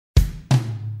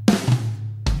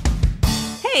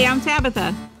Hey, I'm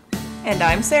Tabitha. And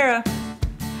I'm Sarah.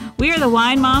 We are the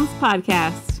Wine Moms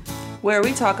Podcast, where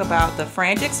we talk about the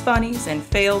frantics, funnies, and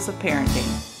fails of parenting.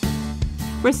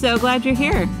 We're so glad you're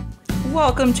here.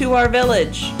 Welcome to our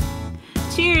village.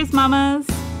 Cheers, mamas.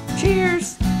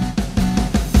 Cheers.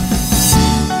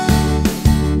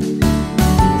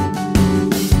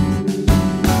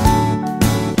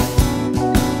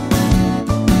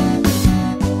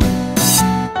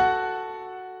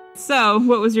 So,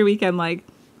 what was your weekend like?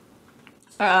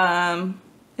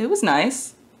 It was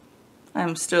nice.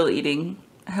 I'm still eating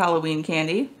Halloween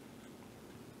candy,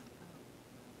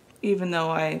 even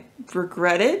though I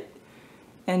regret it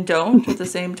and don't at the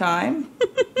same time.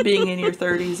 Being in your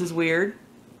 30s is weird.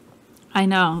 I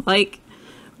know. Like,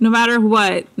 no matter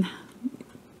what,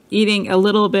 eating a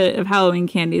little bit of Halloween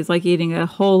candy is like eating a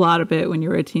whole lot of it when you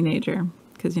were a teenager.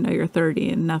 Because, you know, you're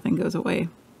 30 and nothing goes away.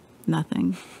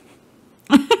 Nothing.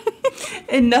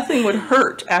 And nothing would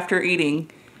hurt after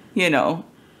eating, you know,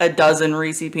 a dozen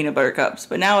Reese peanut butter cups.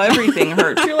 But now everything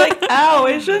hurts. You're like, ow,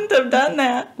 I shouldn't have done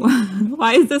that.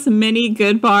 Why is this mini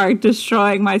good bar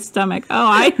destroying my stomach? Oh,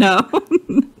 I know.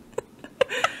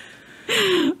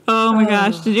 Oh my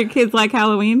gosh. Did your kids like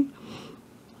Halloween?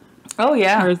 Oh,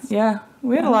 yeah. Yeah.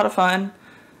 We had a lot of fun.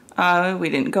 We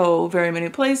didn't go very many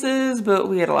places, but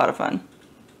we had a lot of fun.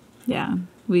 Yeah.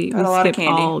 We got a lot of skipped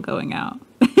candy. all going out.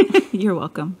 You're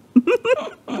welcome.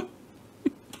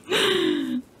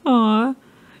 Aw.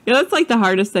 Yeah, that's like the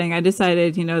hardest thing. I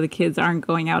decided, you know, the kids aren't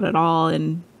going out at all,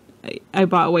 and I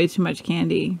bought way too much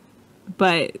candy.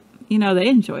 But, you know, they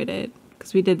enjoyed it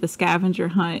because we did the scavenger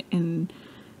hunt and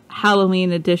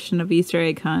Halloween edition of Easter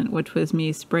egg hunt, which was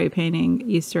me spray painting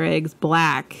Easter eggs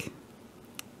black.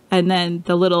 And then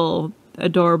the little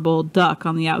adorable duck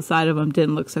on the outside of him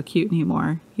didn't look so cute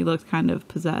anymore. He looked kind of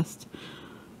possessed.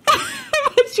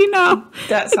 But, you know,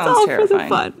 that sounds it's all terrifying. for the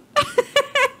fun.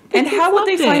 And how would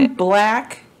they find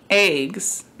black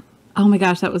eggs? Oh my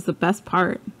gosh, that was the best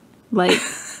part. Like,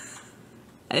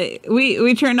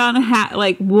 we turned on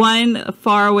one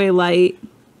faraway light,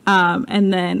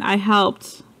 and then I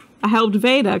helped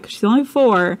Veda, because she's only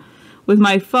 4, with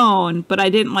my phone, but I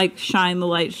didn't like shine the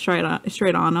light straight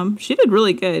on them. She did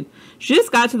really good. She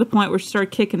just got to the point where she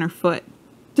started kicking her foot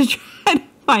to try to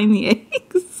find the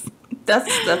eggs.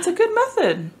 That's a good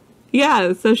method.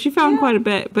 Yeah, so she found quite a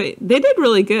bit, but they did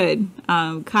really good.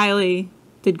 Kylie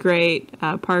did great.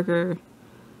 Parker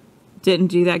didn't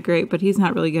do that great, but he's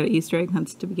not really good at Easter egg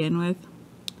hunts to begin with.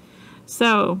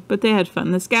 So, but they had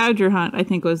fun. The scavenger hunt, I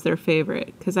think, was their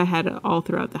favorite, because I had it all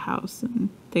throughout the house, and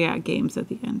they got games at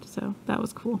the end, so that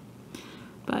was cool.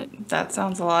 But that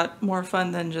sounds a lot more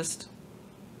fun than just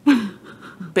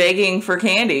begging for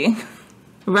candy.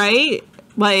 Right?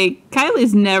 Like,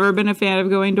 Kylie's never been a fan of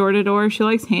going door to door. She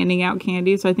likes handing out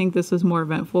candy, so I think this was more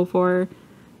eventful for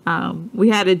her. We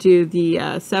had to do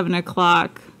the 7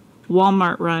 o'clock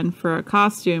Walmart run for a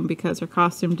costume because her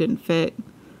costume didn't fit.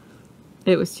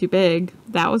 It was too big.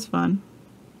 That was fun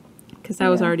because I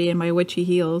was already in my witchy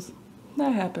heels.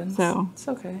 That happens. So it's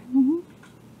okay. Mm-hmm.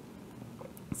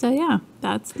 So yeah,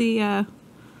 that's the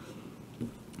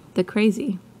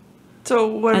crazy. So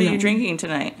what are you drinking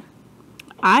tonight?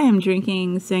 I am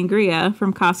drinking sangria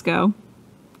from Costco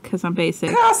because I'm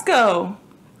basic. Costco!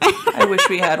 I wish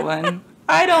we had one.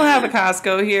 I don't have a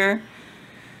Costco here.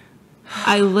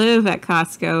 I live at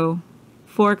Costco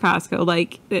for Costco.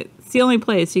 Like, it's the only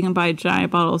place you can buy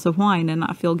giant bottles of wine and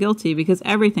not feel guilty because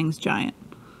everything's giant.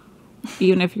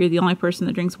 Even if you're the only person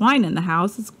that drinks wine in the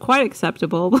house, it's quite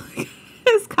acceptable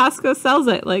because Costco sells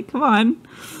it. Like, come on.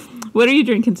 What are you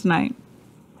drinking tonight?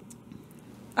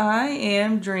 I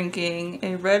am drinking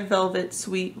a red velvet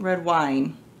sweet red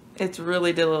wine. It's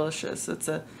really delicious. It's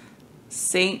a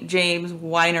St. James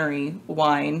Winery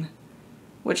wine,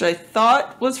 which I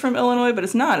thought was from Illinois, but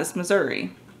it's not. It's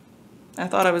Missouri. I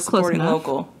thought I was supporting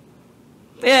local.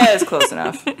 Yeah, it's close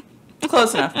enough.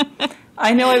 Close enough.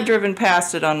 I know I've driven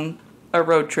past it on a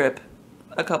road trip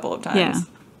a couple of times.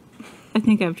 Yeah. I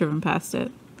think I've driven past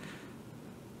it.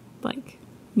 Like,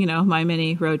 you know, my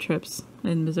mini road trips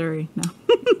in Missouri. No.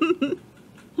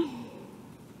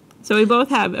 So we both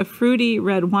have a fruity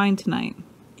red wine tonight.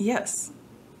 Yes.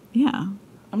 Yeah.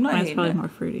 I'm not Mine's hating probably it. more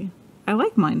fruity. I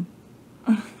like mine.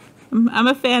 I'm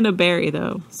a fan of berry,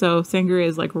 though. So sangria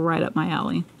is like right up my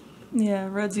alley. Yeah,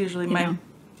 red's usually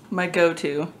my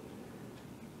go-to.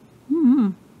 Mm-hmm.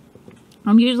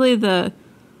 I'm usually the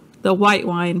white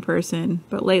wine person,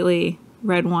 but lately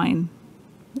red wine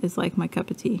is like my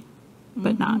cup of tea.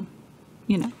 But not,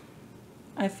 you know.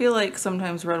 I feel like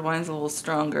sometimes red wine's a little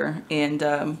stronger,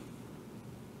 and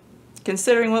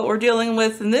considering what we're dealing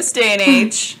with in this day and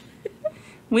age,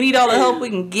 we need all the help we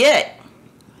can get.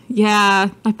 Yeah,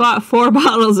 I bought 4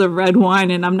 bottles of red wine,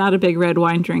 and I'm not a big red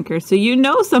wine drinker, so you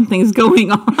know something's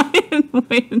going on.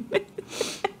 when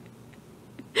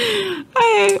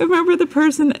I remember the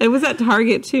person, it was at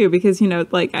Target too, because, you know,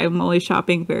 like I'm only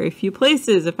shopping very few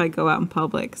places if I go out in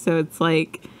public. So it's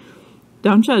like,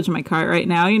 don't judge my cart right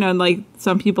now. You know, and like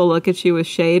some people look at you with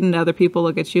shade and other people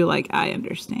look at you like, I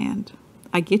understand.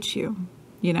 I get you,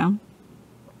 you know?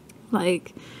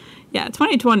 Like, yeah,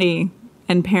 2020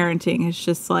 and parenting is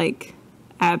just like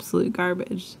absolute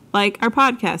garbage. Like our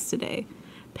podcast today,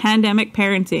 pandemic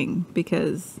parenting,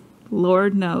 because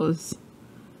Lord knows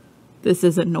this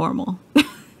isn't normal.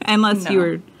 Unless you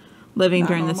were living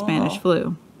during the Spanish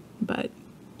flu. But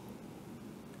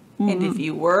and if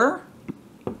you were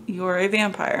a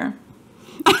vampire.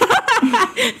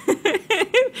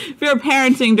 If you're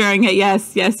parenting during it,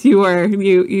 yes, you were.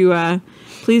 You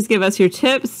please give us your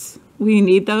tips. We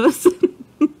need those.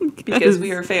 Because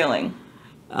we are failing.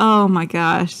 Oh my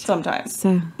gosh. Sometimes.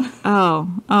 So,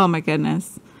 oh my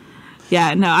goodness.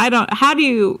 Yeah, no, I don't. How do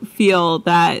you feel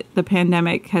that the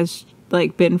pandemic has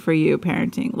like been for you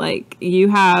parenting? Like you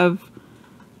have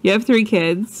 3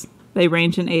 kids. They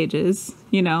range in ages,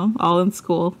 you know, all in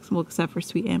school, well, except for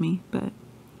sweet Emmy, but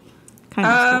kind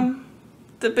of school.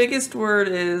 The biggest word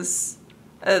is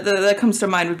that comes to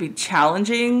mind would be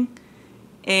challenging,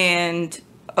 and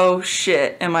oh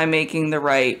shit, am I making the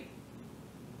right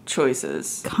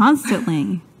choices?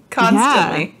 Constantly.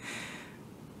 Yeah.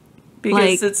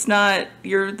 Because like, it's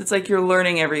like you're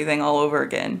learning everything all over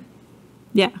again.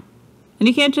 Yeah. And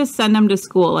you can't just send them to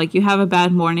school. Like you have a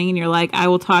bad morning and you're like, I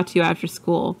will talk to you after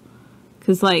school.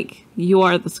 Because like you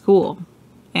are the school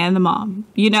and the mom,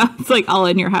 you know, it's like all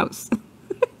in your house.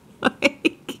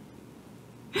 Like,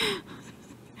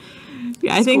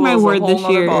 yeah, I think my word this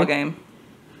year, ballgame.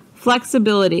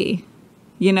 Flexibility,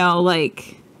 you know,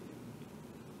 like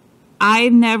I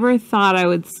never thought I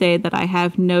would say that I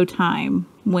have no time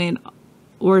when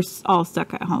we're all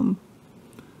stuck at home,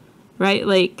 right?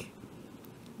 Like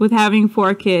with having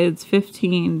 4 kids,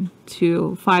 15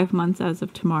 to 5 months as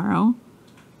of tomorrow,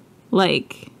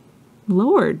 like,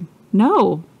 Lord,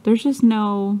 no, there's just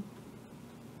no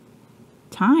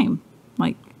time.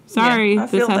 Like, sorry,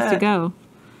 this has to go,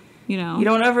 you know? You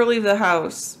don't ever leave the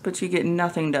house, but you get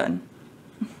nothing done.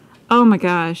 Oh my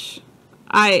gosh.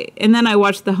 And then I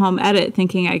watched the home edit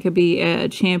thinking I could be a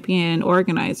champion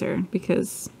organizer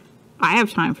because I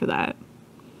have time for that.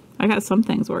 I got some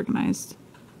things organized.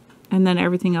 And then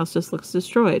everything else just looks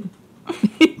destroyed.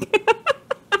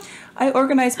 I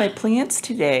organized my plants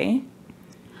today.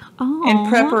 Oh. In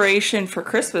preparation for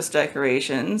Christmas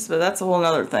decorations, but that's a whole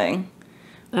other thing.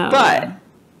 Oh. But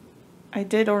I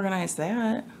did organize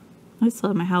that. I still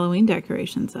have my Halloween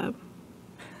decorations up.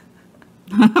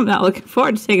 I'm not looking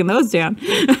forward to taking those down.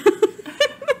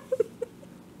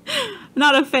 I'm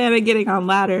not a fan of getting on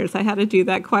ladders. I had to do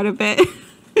that quite a bit.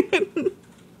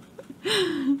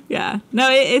 Yeah. No,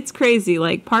 it's crazy.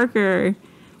 Like, Parker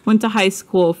went to high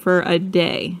school for a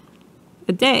day.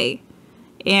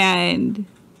 And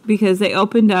because they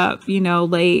opened up, you know,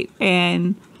 late,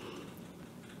 and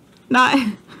not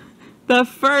the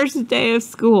first day of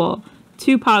school,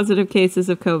 2 positive cases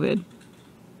of COVID.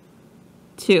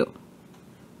 2.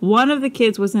 One of the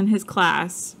kids was in his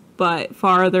class, but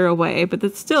farther away. But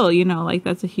that's still, you know, like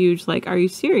that's a huge, like, are you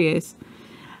serious?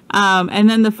 And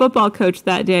then the football coach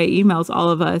that day emails all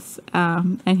of us.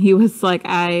 And he was like,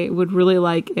 I would really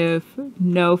like if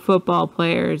no football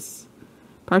players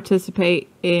participate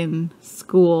in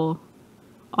school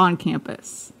on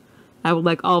campus. I would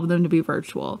like all of them to be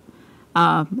virtual.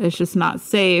 It's just not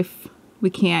safe. We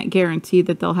can't guarantee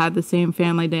that they'll have the same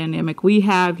family dynamic we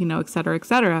have, you know, et cetera, et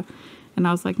cetera. And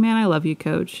I was like, man, I love you,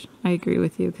 coach. I agree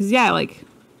with you. Because, yeah, like,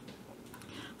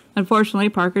 unfortunately,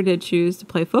 Parker did choose to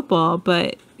play football,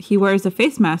 but he wears a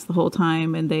face mask the whole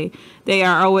time, and they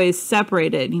are always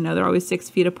separated. You know, they're always 6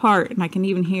 feet apart, and I can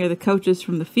even hear the coaches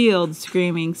from the field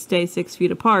screaming, stay 6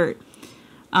 feet apart.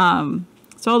 So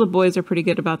all the boys are pretty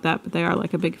good about that, but they are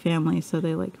like a big family, so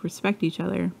they like respect each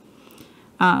other.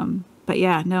 But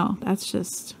yeah, no, that's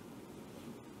just,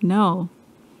 no.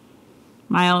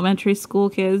 My elementary school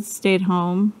kids stayed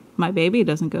home. My baby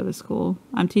doesn't go to school.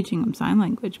 I'm teaching him sign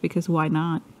language because why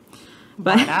not?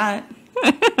 But why not?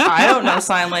 I don't know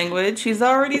sign language. He's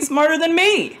already smarter than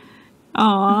me.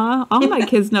 Aw, all my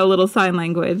kids know little sign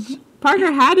language.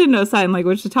 Parker had to know sign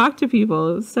language to talk to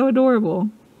people. It was so adorable.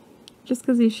 Just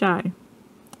because he's shy.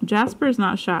 Jasper's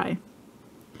not shy.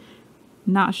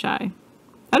 Not shy.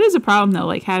 That is a problem, though,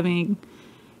 like having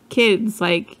kids,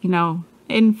 like, you know,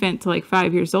 infant to like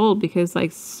 5 years old, because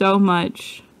like so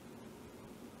much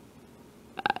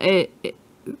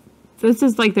this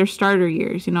is like their starter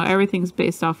years. You know, everything's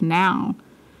based off now.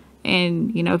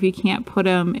 And, you know, if you can't put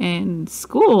them in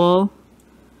school,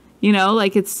 you know,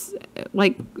 like it's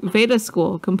like Veda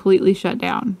school completely shut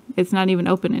down. It's not even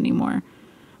open anymore.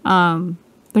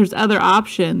 There's other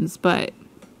options, but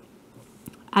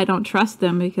I don't trust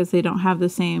them because they don't have the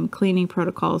same cleaning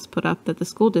protocols put up that the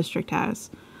school district has,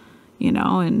 you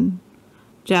know, and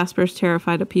Jasper's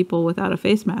terrified of people without a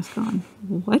face mask on.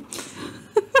 What?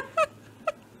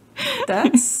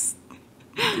 That's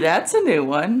a new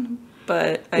one,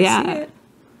 but I see it.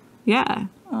 Yeah.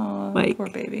 Oh, like, poor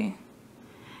baby.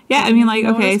 Yeah, I mean, like,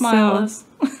 okay, so,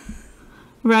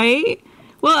 right?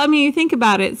 Well, I mean, you think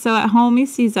about it. So at home, he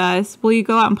sees us. Well, you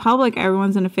go out in public,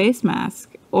 everyone's in a face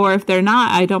mask. Or if they're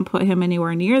not, I don't put him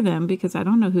anywhere near them because I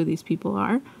don't know who these people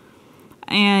are.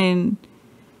 And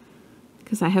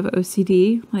because I have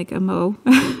OCD, like a Mo.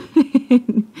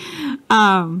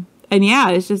 And yeah,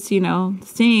 it's just, you know,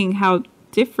 seeing how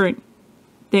different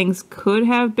things could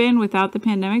have been without the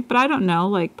pandemic. But I don't know.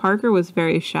 Like, Parker was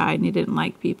very shy and he didn't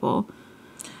like people.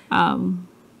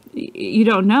 You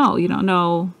don't know. You don't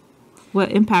know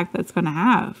what impact that's going to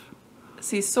have.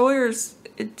 See,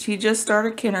 he just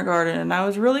started kindergarten, and I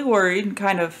was really worried and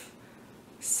kind of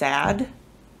sad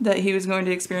that he was going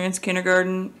to experience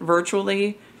kindergarten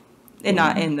virtually and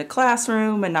not in the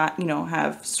classroom and not, you know,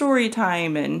 have story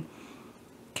time and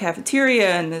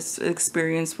cafeteria and this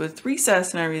experience with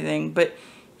recess and everything. But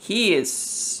he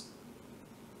is,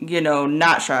 you know,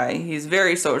 not shy. He's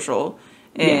very social.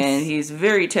 And he's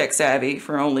very tech savvy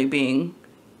for only being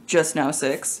just now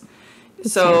 6.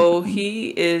 So he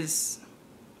is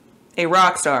a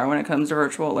rock star when it comes to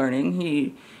virtual learning.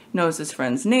 He knows his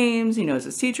friends' names. He knows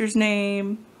his teacher's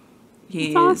name.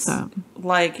 He's awesome.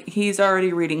 Like, he's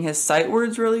already reading his sight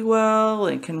words really well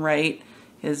and can write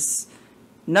his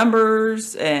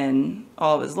numbers and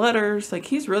all of his letters. Like,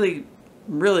 he's really,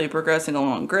 really progressing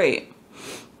along great.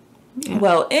 Yeah.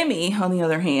 Well, Emmy, on the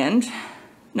other hand...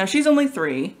 Now, she's only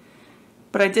 3,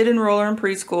 but I did enroll her in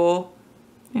preschool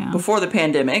before the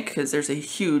pandemic because there's a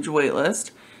huge wait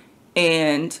list.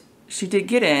 And she did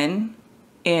get in,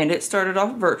 and it started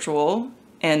off virtual,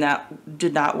 and that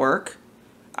did not work.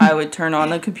 I would turn on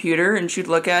the computer, and she'd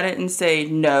look at it and say,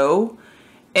 no,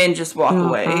 and just walk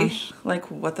away. Gosh. Like,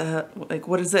 what the hell? Like,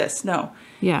 what is this? No.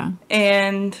 Yeah.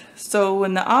 And so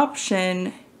when the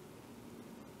option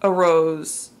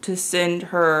arose to send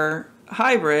her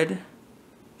hybrid...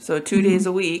 So 2 days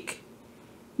a week,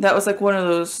 that was like one of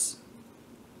those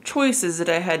choices that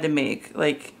I had to make.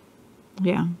 Like,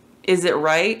 is it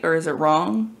right or is it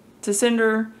wrong to send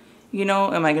her? You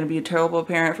know, am I going to be a terrible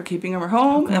parent for keeping her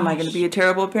home? Am I going to be a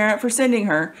terrible parent for sending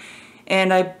her?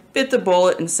 And I bit the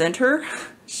bullet and sent her.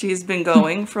 She's been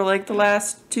going for like the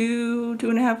last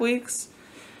 2.5 weeks.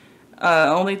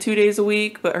 Only 2 days a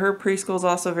week, but her preschool is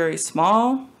also very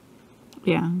small.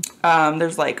 Yeah.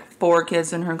 There's like 4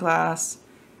 kids in her class.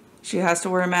 She has to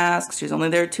wear a mask. She's only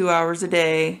there 2 hours a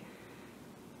day.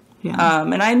 Yeah.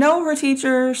 And I know her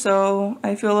teacher, so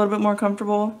I feel a little bit more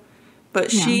comfortable. But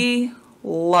she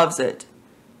loves it.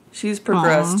 She's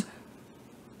progressed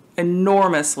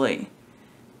enormously.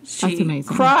 She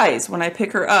cries when I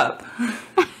pick her up.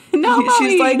 No,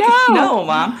 she's like, no,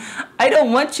 Mom, I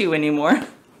don't want you anymore.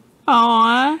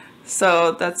 Aww.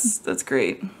 So that's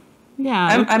great.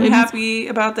 Yeah. I'm happy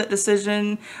about that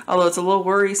decision, although it's a little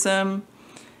worrisome.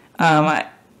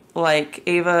 Like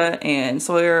Ava and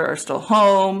Sawyer are still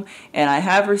home, and I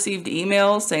have received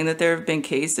emails saying that there have been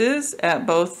cases at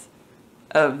both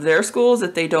of their schools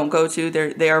that they don't go to.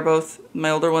 They are both,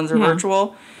 my older ones are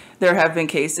virtual. There have been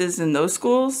cases in those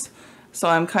schools, so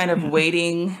I'm kind of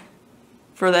waiting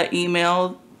for that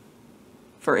email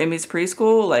for Emmy's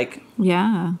preschool, like,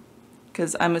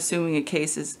 because I'm assuming a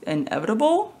case is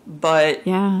inevitable, but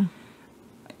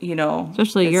you know,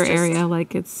 especially your area,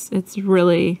 like it's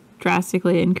really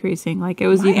drastically increasing. Like it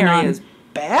was even area is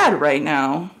bad right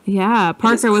now. Yeah,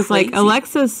 Parker was like,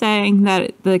 Alexa's saying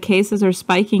that the cases are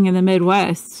spiking in the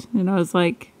Midwest, and I was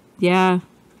like, yeah,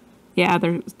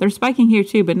 they're spiking here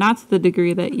too, but not to the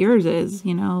degree that yours is.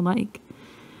 You know, like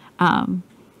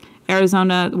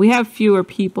Arizona, we have fewer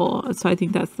people, so I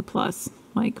think that's the plus.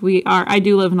 Like I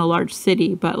do live in a large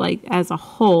city, but like as a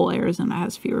whole, Arizona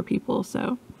has fewer people,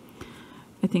 so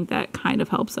I think that kind of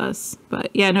helps us. But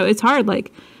yeah, no, it's hard.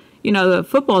 Like, you know, the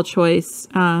football choice,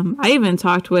 I even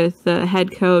talked with the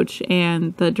head coach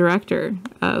and the director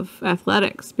of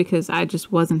athletics because I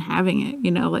just wasn't having it.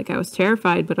 You know, like I was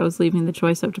terrified, but I was leaving the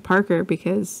choice up to Parker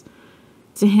because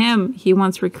to him, he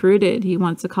wants recruited. He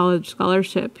wants a college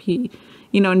scholarship. And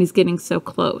he's getting so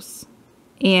close.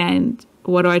 And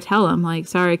what do I tell him? Like,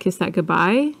 sorry, kiss that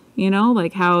goodbye.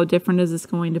 like how different is this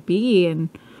going to be? And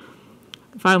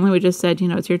finally we just said,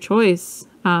 it's your choice.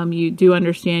 You do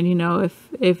understand,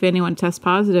 if anyone tests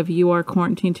positive, you are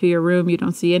quarantined to your room. You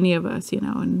don't see any of us,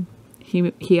 and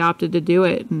he opted to do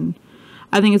it. And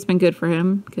I think it's been good for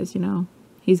him because,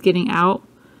 he's getting out.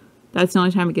 That's the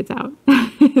only time he gets out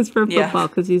is for football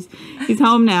because he's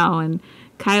home now. And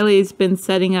Kylie's been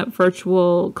setting up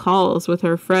virtual calls with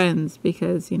her friends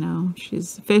because,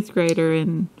 she's a 5th grader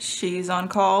and she's on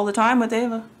call all the time with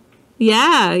Ava.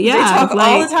 Yeah. They talk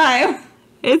all the time.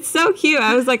 It's so cute.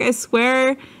 I was like, I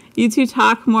swear you two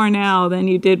talk more now than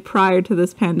you did prior to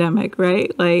this pandemic,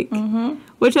 right? Like,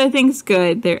 which I think is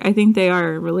good. I think they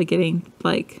are really getting,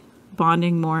 like,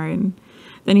 bonding more. And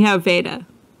then you have Veda.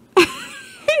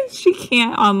 She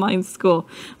can't online school.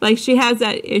 Like, she has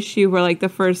that issue where, like, the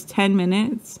first 10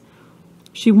 minutes,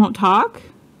 she won't talk.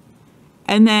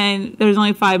 And then there's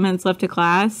only 5 minutes left to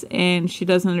class, and she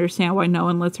doesn't understand why no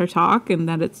one lets her talk and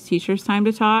that it's teacher's time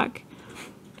to talk.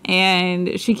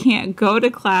 And she can't go to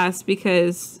class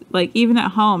because, like, even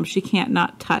at home, she can't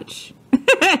not touch.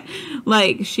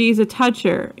 Like, she's a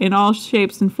toucher in all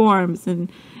shapes and forms. And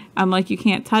I'm like, you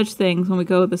can't touch things when we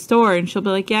go to the store. And she'll be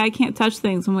like, yeah, I can't touch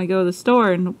things when we go to the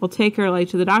store. And we'll take her, like,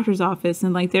 to the doctor's office.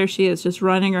 And, like, there she is just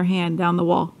running her hand down the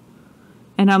wall.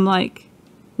 And I'm like,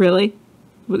 really?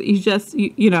 You just,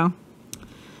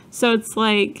 So it's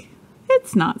like,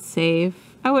 it's not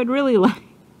safe. I would really like.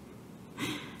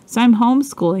 So I'm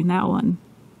homeschooling that one.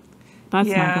 That's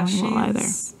not going well either.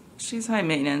 She's high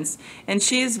maintenance. And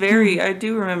she is very, I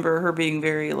do remember her being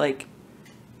very, like,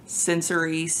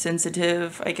 sensory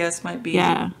sensitive, I guess might be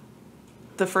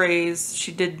the phrase.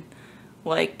 She did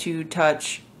like to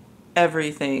touch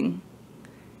everything.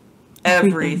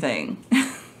 Everything.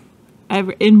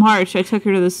 In March, I took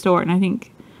her to the store, and I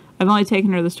think I've only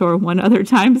taken her to the store one other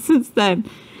time since then.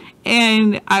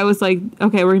 And I was like,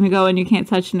 okay, we're going to go and you can't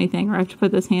touch anything, or I have to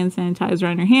put this hand sanitizer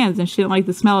on your hands. And she didn't like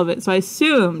the smell of it. So I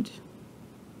assumed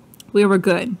we were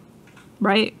good,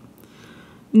 right?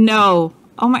 No.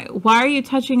 Oh my, why are you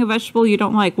touching a vegetable you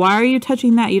don't like? Why are you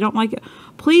touching that? You don't like it.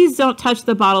 Please don't touch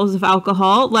the bottles of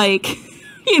alcohol. Like,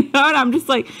 and I'm just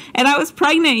like, and I was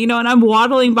pregnant, and I'm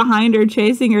waddling behind her,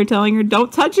 chasing her, telling her,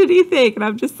 don't touch anything. And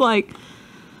I'm just like,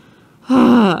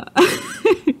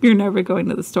 you're never going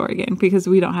to the store again because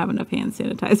we don't have enough hand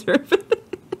sanitizer.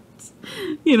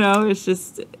 It's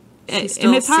just, she still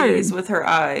and it's hard. Sees with her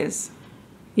eyes.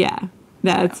 Yeah,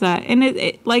 that's and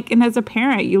it like, and as a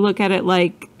parent, you look at it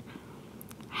like,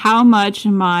 how much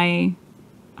am I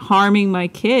harming my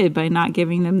kid by not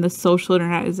giving them the social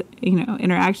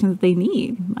interactions they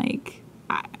need? Like,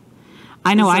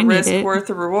 I know I need it. Is the risk worth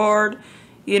the reward?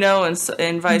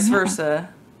 And vice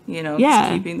versa.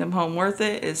 Just keeping them home worth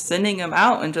it? Is sending them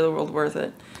out into the world worth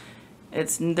it?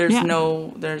 There's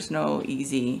no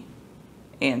easy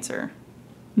answer.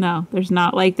 No, there's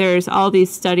not. Like, there's all these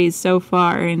studies so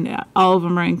far, and all of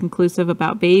them are inconclusive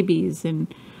about babies and,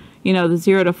 the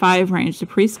 0 to 5 range, the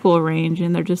preschool range.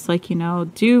 And they're just like,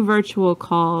 do virtual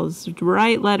calls,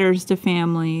 write letters to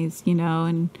families,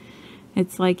 and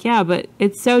it's like, yeah, but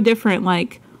it's so different.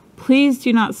 Like, please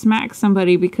do not smack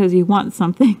somebody because you want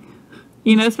something.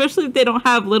 Especially if they don't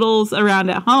have littles around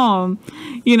at home,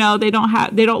 they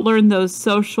don't learn those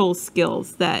social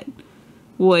skills that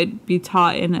would be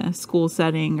taught in a school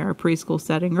setting or a preschool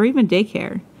setting or even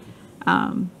daycare.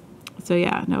 So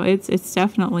yeah, no, it's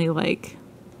definitely like,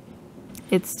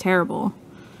 it's terrible.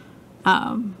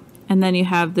 And then you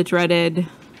have the dreaded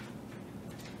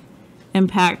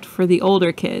impact for the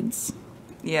older kids.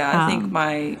 Yeah, I think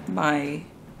my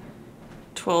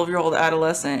 12-year-old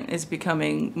adolescent is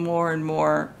becoming more and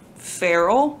more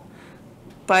feral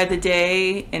by the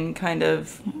day and kind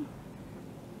of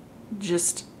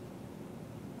just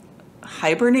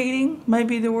hibernating might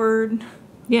be the word.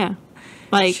 Yeah.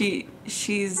 Like, she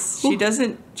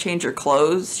doesn't change her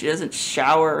clothes. She doesn't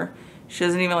shower. She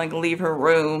doesn't even like leave her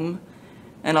room.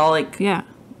 And I'll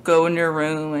go in her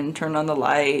room and turn on the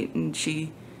light, and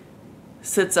she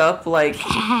sits up like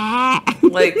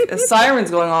a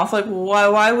siren's going off. Like,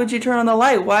 why would you turn on the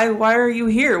light? Why are you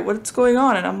here? What's going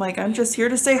on? And I'm like, I'm just here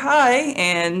to say hi.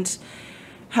 And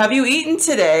have you eaten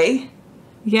today?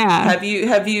 Yeah. Have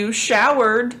you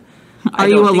showered? Are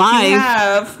you alive? You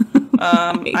have.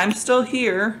 I'm still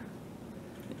here.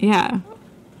 Yeah.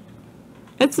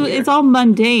 It's all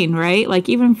mundane, right? Like,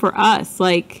 even for us,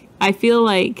 like, I feel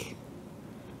like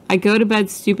I go to bed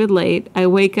stupid late. I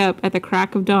wake up at the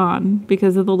crack of dawn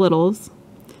because of the littles.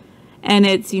 And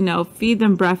it's, feed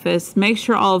them breakfast, make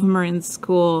sure all of them are in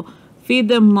school, feed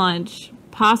them lunch,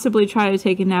 possibly try to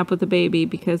take a nap with the baby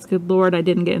because, good Lord, I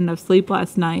didn't get enough sleep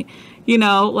last night.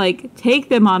 like take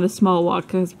them on a small walk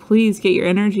because please get your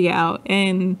energy out.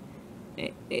 And,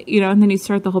 and then you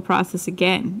start the whole process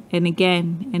again and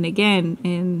again and again.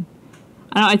 And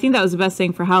I think that was the best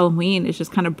thing for Halloween is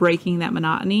just kind of breaking that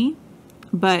monotony.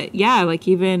 But yeah, like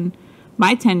even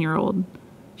my 10-year-old,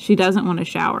 she doesn't want to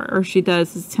shower, or she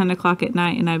does. It's 10 o'clock at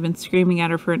night and I've been screaming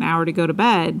at her for an hour to go to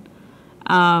bed.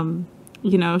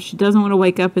 She doesn't want to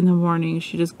wake up in the morning.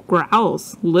 She just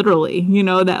growls, literally,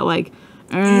 that like.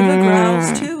 Ava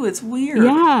growls too. It's weird.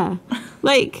 Yeah.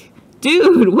 Like,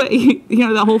 dude, what,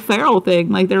 the whole feral thing,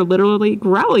 like they're literally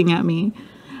growling at me.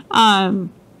 And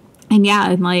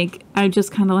yeah, and like, I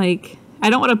just kind of like, I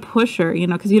don't want to push her,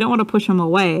 because you don't want to push them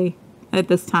away at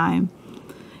this time.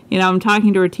 I'm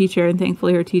talking to her teacher, and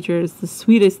thankfully her teacher is the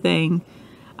sweetest thing.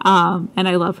 And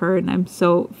I love her, and I'm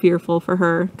so fearful for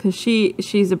her because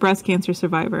she's a breast cancer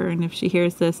survivor. And if she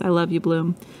hears this, I love you,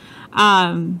 Bloom.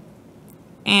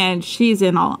 And she's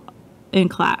in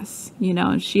class,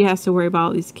 and she has to worry about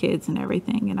all these kids and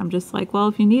everything. And I'm just like, well,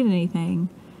 if you need anything.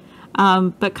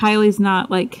 But Kylie's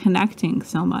not like connecting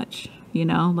so much,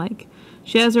 like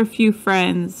she has her few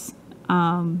friends,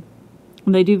 and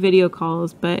they do video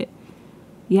calls, but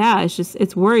yeah,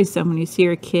 it's worrisome when you see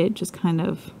your kid just kind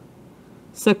of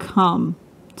succumb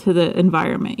to the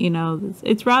environment.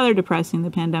 It's rather depressing, the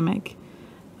pandemic.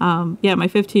 My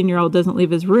 15-year-old doesn't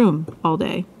leave his room all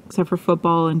day except for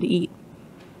football and to eat,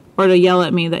 or to yell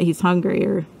at me that he's hungry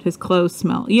or his clothes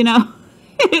smell.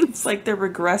 It's like they're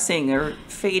regressing or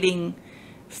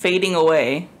fading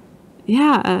away.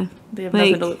 Yeah, they have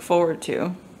nothing to look forward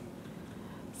to.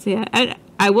 So yeah,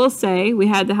 I will say we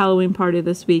had the Halloween party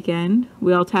this weekend.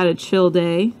 We all had a chill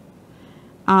day.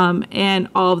 And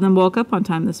all of them woke up on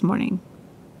time this morning.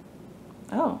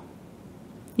 Oh.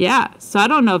 Yeah. So I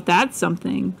don't know if that's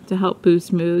something to help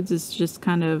boost moods, is just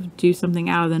kind of do something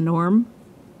out of the norm.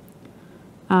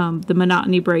 The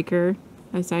monotony breaker,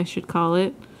 as I should call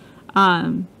it.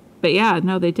 But yeah,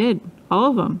 no, they did. All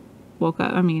of them woke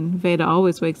up. I mean, Veda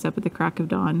always wakes up at the crack of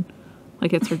dawn.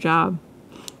 Like it's her job.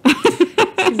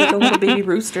 She's like a little baby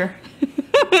rooster.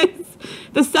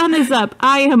 The sun is up.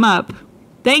 I am up.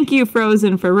 Thank you,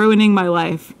 Frozen, for ruining my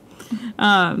life.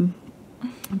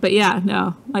 But yeah,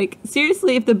 no. Like,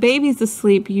 seriously, if the baby's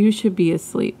asleep, you should be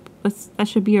asleep. That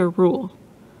should be a rule.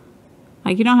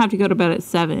 Like, you don't have to go to bed at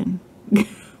 7.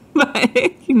 But,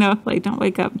 don't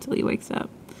wake up until he wakes up.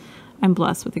 I'm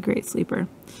blessed with a great sleeper.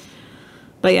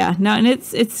 But yeah, no, and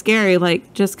it's scary,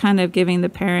 like, just kind of giving the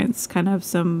parents kind of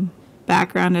some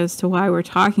background as to why we're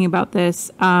talking about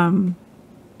this.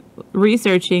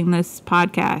 Researching this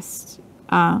podcast,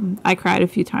 I cried a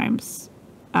few times,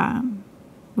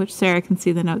 which Sarah can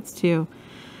see the notes too.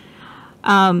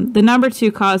 The number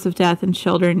 2 cause of death in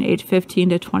children aged 15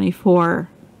 to 24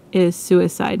 is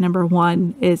suicide. Number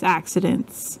 1 is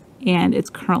accidents, and it's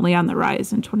currently on the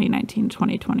rise in 2019,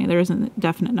 2020. There isn't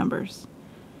definite numbers.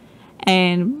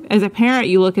 And as a parent,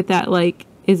 you look at that like,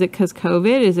 is it because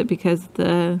COVID? Is it because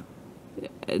the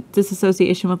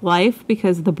disassociation with life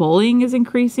because the bullying is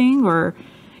increasing? Or,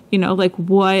 like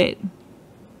what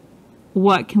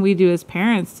can we do as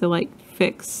parents to like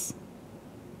fix?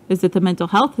 Is it the mental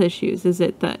health issues? Is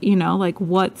it the, like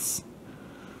what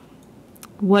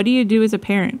do you do as a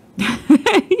parent?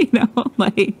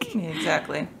 Like, yeah,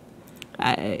 exactly.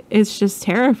 It's just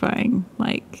terrifying.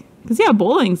 Like, because yeah,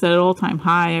 bullying's at an all-time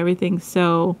high. Everything's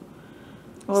so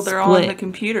well, they're split. all on the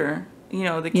computer.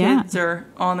 The kids are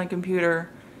on the computer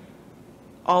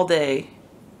all day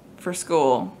for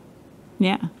school.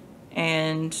 Yeah.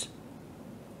 And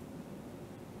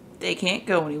they can't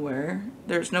go anywhere.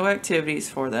 There's no activities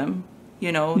for them.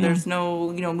 There's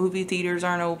no, movie theaters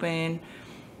aren't open.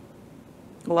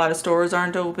 A lot of stores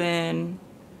aren't open.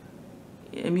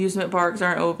 Amusement parks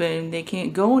aren't open. They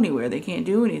can't go anywhere. They can't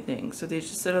do anything. So they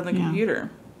just sit on the computer.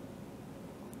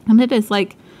 And it is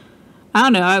like, I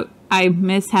don't know, I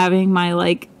miss having my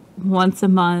like once a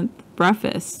month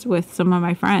breakfast with some of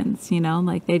my friends,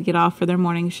 like they'd get off for their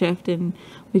morning shift and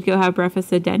we'd go have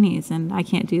breakfast at Denny's, and I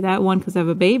can't do that. 1, because I have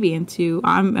a baby, and 2,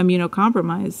 I'm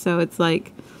immunocompromised. So it's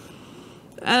like,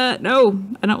 no,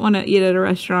 I don't want to eat at a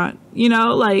restaurant,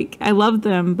 like I love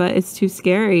them, but it's too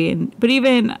scary. But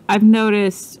even I've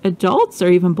noticed adults are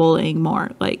even bullying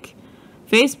more, like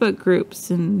Facebook groups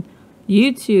and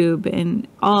YouTube and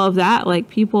all of that. Like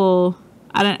people,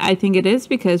 I think it is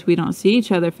because we don't see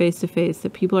each other face to face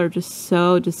that people are just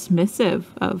so dismissive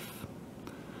of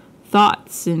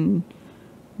thoughts and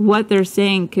what they're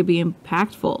saying could be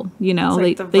impactful. It's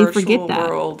like they forget that the virtual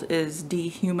world is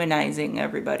dehumanizing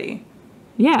everybody.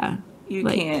 Yeah. You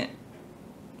can't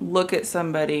look at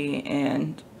somebody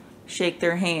and shake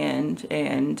their hand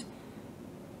and,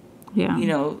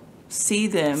 see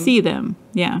them. See them,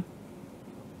 yeah.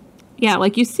 Yeah,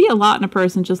 like you see a lot in a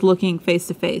person just looking face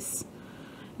to face.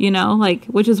 You know, like,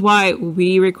 which is why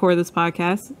we record this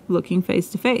podcast looking face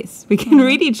to face. We can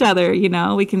read each other, you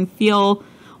know, we can feel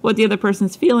what the other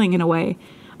person's feeling in a way.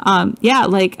 Yeah,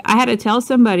 like I had to tell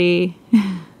somebody,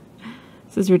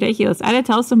 this is ridiculous. I had to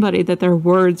tell somebody that their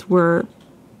words were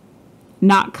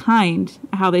not kind,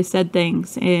 how they said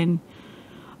things. And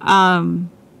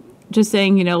just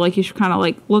saying, you know, like you should kind of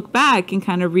like look back and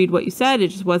kind of read what you said. It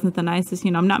just wasn't the nicest,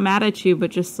 you know, I'm not mad at you,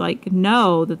 but just like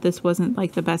know that this wasn't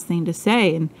like the best thing to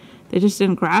say. And they just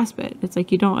didn't grasp it. It's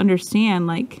like, you don't understand,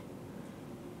 like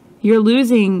you're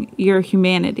losing your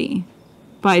humanity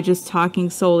by just talking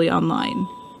solely online,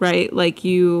 right? Like if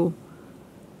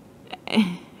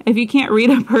you can't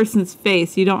read a person's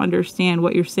face, you don't understand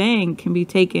what you're saying can be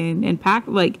taken and packed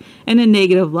like in a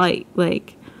negative light.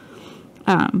 Like,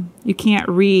 you can't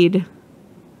read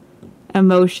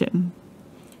emotion.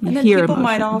 And then people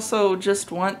might also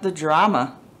just want the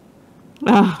drama.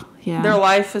 Oh, yeah. Their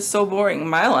life is so boring.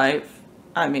 My life,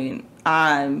 I mean,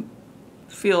 I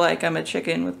feel like I'm a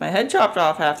chicken with my head chopped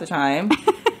off half the time.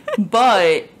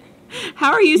 But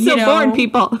how are you so bored,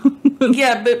 people?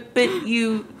 Yeah, but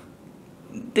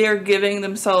they're giving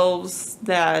themselves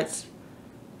that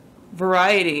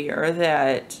variety or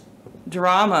that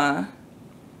drama,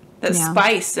 that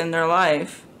spice in their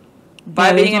life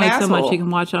by being an asshole. So much you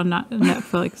can watch on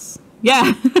Netflix.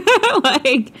 Yeah.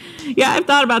 Like, yeah, I've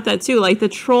thought about that too. Like the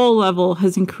troll level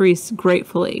has increased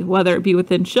gratefully, whether it be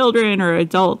within children or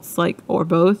adults, like, or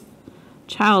both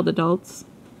child adults.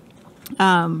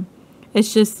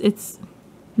 It's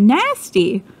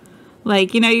nasty.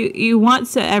 Like, you know, you want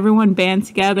to everyone band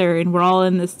together and we're all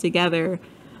in this together.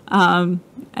 And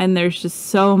there's just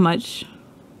so much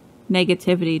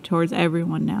negativity towards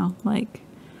everyone now. Like,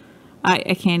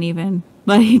 I can't even,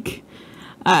 like,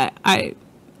 I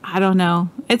don't know.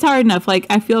 It's hard enough. Like,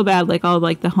 I feel bad, like, all,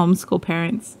 like, the homeschool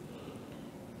parents.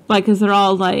 Like, because they're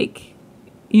all, like,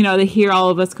 you know, they hear all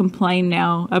of us complain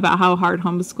now about how hard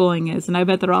homeschooling is. And I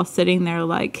bet they're all sitting there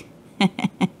like,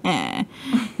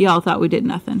 y'all thought we did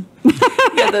nothing.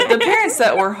 Yeah, the parents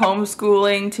that were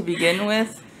homeschooling to begin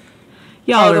with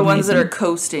y'all are the ones that are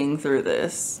coasting through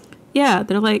this. Yeah,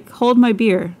 they're like, hold my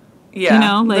beer. Yeah, you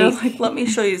know, like, they're like, let me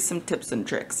show you some tips and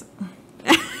tricks.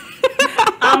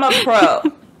 I'm a pro.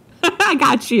 I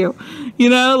got you. You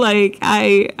know, like,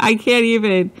 I can't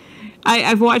even.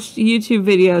 I've watched YouTube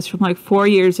videos from like 4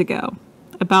 years ago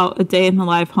about a day in the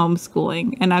life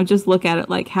homeschooling, and I just look at it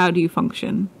like, how do you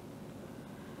function?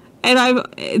 And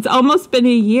it's almost been a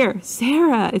year.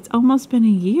 Sarah, it's almost been a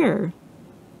year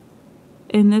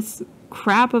in this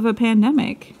crap of a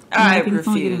pandemic. I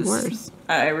refuse.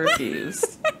 I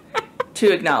refuse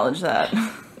to acknowledge that.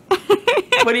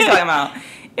 What are you talking about?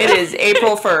 It is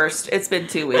April 1st. It's been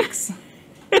 2 weeks.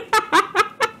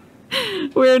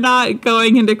 We're not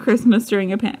going into Christmas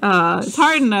during a it's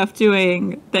hard enough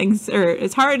doing things, or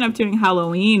it's hard enough doing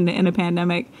Halloween in a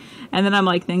pandemic, and then I'm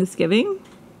like, Thanksgiving?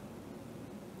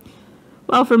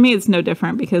 Well, for me, it's no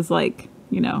different because, like,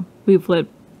 you know, we've lived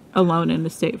alone in the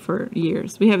state for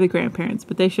years. We have the grandparents,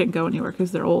 but they shouldn't go anywhere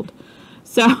because they're old.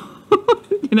 So,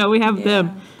 you know, we have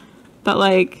them. But,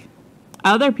 like,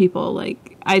 other people,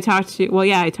 like, I talked to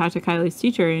Kylie's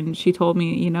teacher, and she told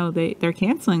me, you know, they're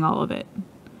canceling all of it.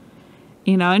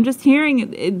 You know, and just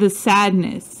hearing the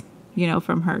sadness, you know,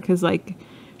 from her. Because, like,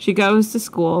 she goes to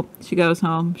school, she goes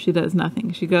home, she does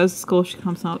nothing. She goes to school, she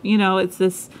comes home. You know, it's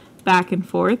this back and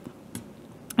forth.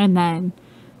 And then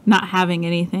not having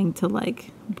anything to,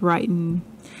 like, brighten.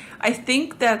 I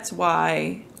think that's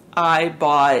why I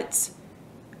bought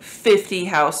 50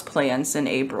 house plants in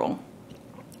April.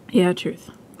 Yeah,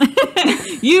 truth.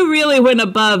 You really went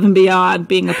above and beyond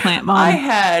being a plant mom.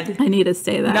 I need to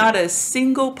say that. Not a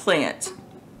single plant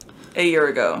a year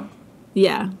ago.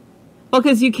 Yeah. Well,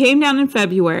 because you came down in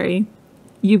February.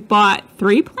 You bought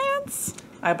 3 plants?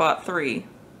 I bought 3.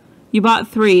 You bought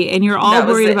 3, and you're all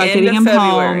worried about getting them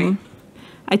home.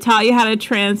 I taught you how to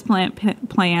transplant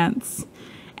plants.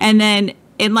 And then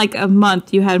in like a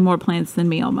month, you had more plants than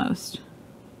me almost.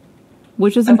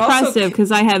 Which is impressive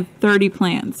because I had 30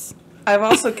 plants. I've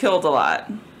also killed a lot.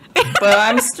 But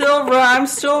I'm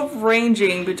still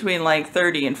ranging between like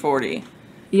 30 and 40.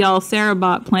 Y'all, Sarah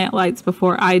bought plant lights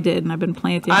before I did, and I've been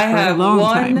planting for a long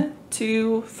time. I have 1,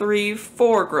 2, 3,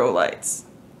 4 grow lights.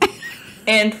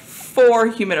 And 4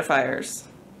 humidifiers.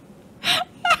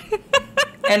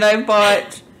 And I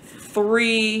bought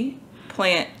 3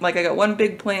 I got 1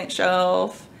 big plant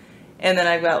shelf, and then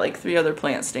I've got like 3 other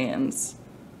plant stands.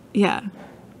 Yeah.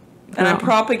 And I'm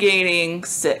propagating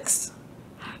 6.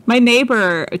 My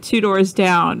neighbor 2 doors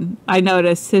down, I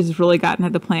noticed, has really gotten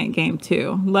at the plant game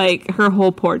too. Like, her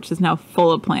whole porch is now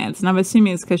full of plants, and I'm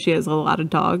assuming it's because she has a lot of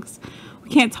dogs. We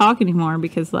can't talk anymore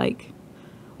because, like,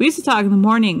 we used to talk in the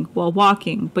morning while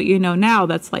walking, but now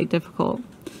that's like difficult.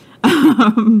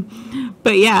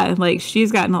 But yeah, like,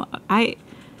 she's gotten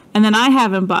and then I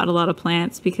haven't bought a lot of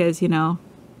plants because so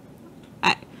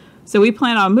we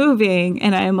plan on moving,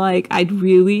 and I'm like, I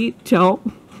really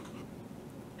don't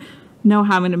know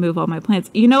how I'm going to move all my plants.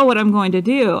 You know what I'm going to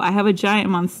do? I have a giant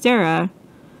monstera.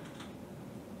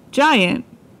 Giant.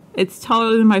 It's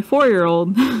taller than my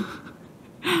 4-year-old.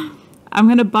 I'm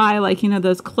going to buy, like,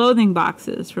 those clothing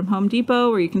boxes from Home Depot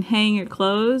where you can hang your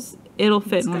clothes. It'll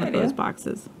fit in one of those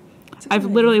boxes. I've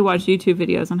literally watched YouTube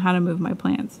videos on how to move my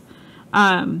plants.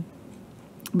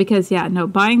 Because,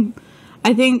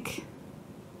 I think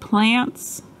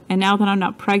plants, and now that I'm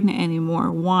not pregnant anymore,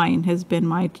 wine has been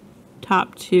my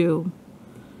top 2,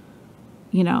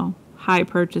 high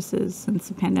purchases since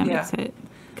the pandemic's hit.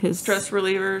 Cause stress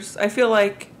relievers. I feel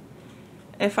like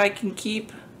if I can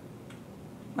keep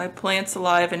my plants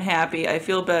alive and happy, I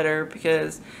feel better,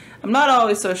 because I'm not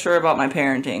always so sure about my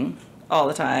parenting all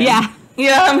the time. Yeah.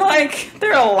 Yeah, I'm like,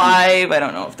 they're alive. I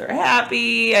don't know if they're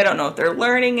happy. I don't know if they're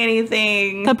learning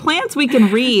anything. The plants we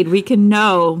can read, we can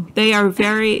know. They are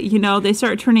very, they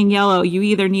start turning yellow. You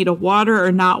either need a water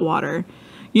or not water,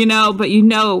 but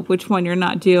which one you're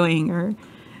not doing. Or,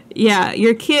 yeah,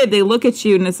 your kid, they look at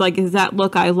you and it's like, is that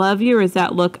look I love you or is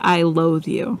that look I loathe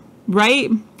you?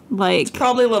 Right? Like, it's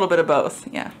probably a little bit of both,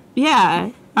 yeah.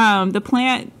 Yeah. The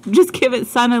plant, just give it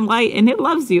sun and light and it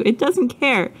loves you. It doesn't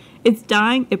care. It's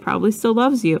dying. It probably still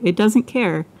loves you. It doesn't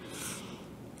care.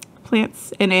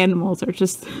 Plants and animals are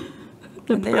just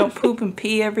and they don't poop and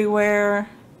pee everywhere.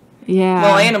 Yeah.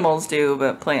 Well, animals do,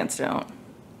 but plants don't.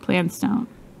 Plants don't.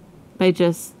 They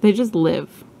just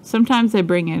live. Sometimes they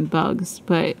bring in bugs,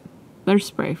 but there's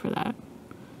spray for that.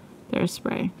 There's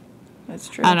spray. That's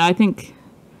true. And I think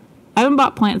I haven't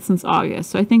bought plants since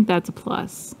August, so I think that's a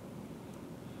plus.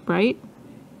 Right?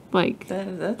 Like,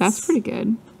 that's pretty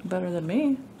good. Better than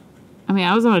me. I mean,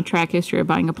 I was on a track history of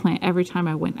buying a plant every time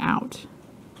I went out.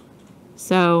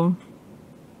 So,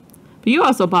 but you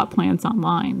also bought plants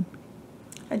online.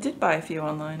 I did buy a few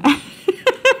online.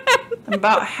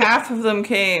 About half of them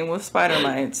came with spider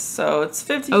mites, so it's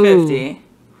 50-50.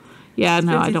 Yeah,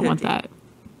 no, I don't want that.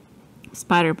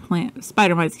 Spider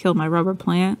mites killed my rubber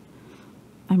plant.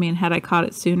 I mean, had I caught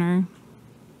it sooner,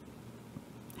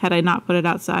 had I not put it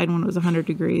outside when it was 100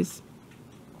 degrees.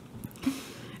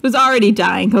 It was already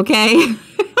dying, okay?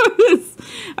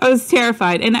 I was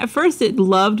terrified. And at first it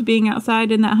loved being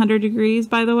outside in that 100 degrees,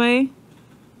 by the way.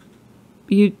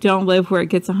 You don't live where it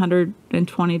gets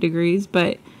 120 degrees,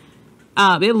 but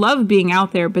it loved being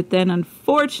out there. But then,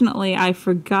 unfortunately, I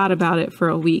forgot about it for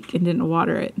a week and didn't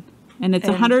water it. And it's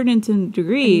 110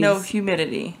 degrees. And no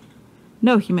humidity.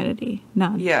 No humidity.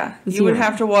 None. Yeah. Zero. You would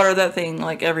have to water that thing,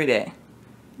 like, every day.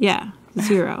 Yeah.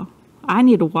 0. I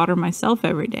need to water myself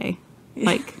every day.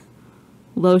 Like,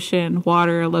 lotion,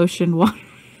 water.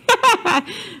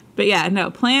 But yeah,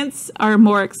 no, plants are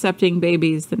more accepting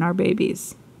babies than our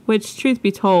babies. Which, truth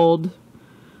be told,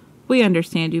 we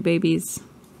understand you, babies.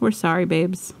 We're sorry,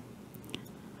 babes.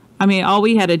 I mean, all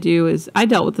we had to do is, I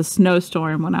dealt with a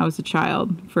snowstorm when I was a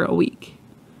child for a week.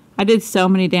 I did so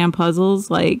many damn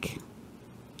puzzles, like,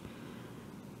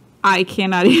 I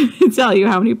cannot even tell you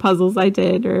how many puzzles I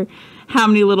did, or how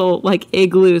many little, like,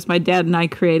 igloos my dad and I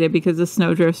created because the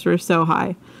snowdrifts were so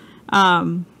high.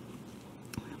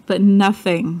 But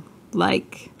nothing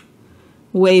like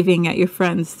waving at your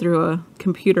friends through a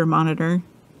computer monitor.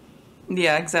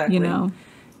 Yeah, exactly.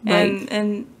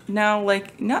 And now,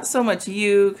 like, not so much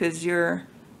you, because you're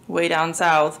way down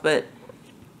south, but,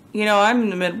 I'm in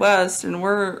the Midwest, and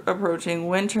we're approaching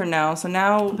winter now, so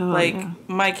now,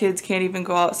 my kids can't even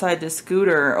go outside to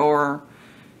scooter or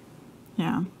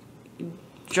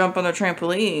jump on the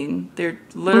trampoline. They're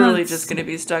literally just going to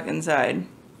be stuck inside.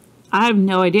 I have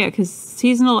no idea, because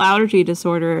seasonal allergy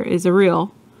disorder is a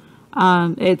real.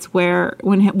 It's where,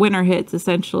 when winter hits,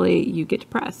 essentially, you get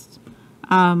depressed.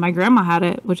 My grandma had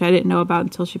it, which I didn't know about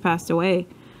until she passed away.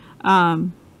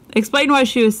 Explained why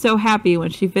she was so happy when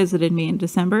she visited me in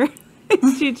December.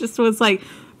 She just was like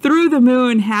through the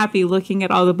moon happy looking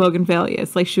at all the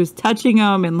bougainvilleas. Like, she was touching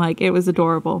them, and like, it was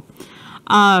adorable.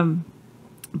 But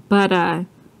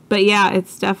yeah,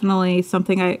 it's definitely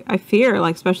something I fear,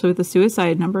 like, especially with the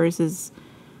suicide numbers, is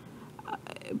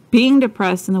being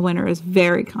depressed in the winter is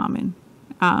very common.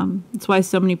 That's why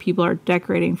so many people are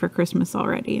decorating for Christmas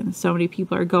already, and so many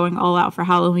people are going all out for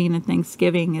Halloween and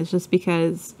Thanksgiving, is just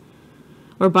because,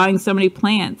 or buying so many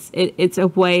plants. It's a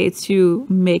way to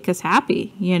make us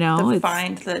happy, you know?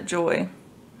 Find that joy.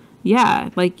 Yeah,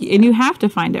 like, and you have to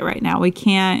find it right now. We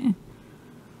can't,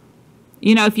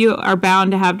 you know, if you are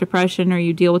bound to have depression or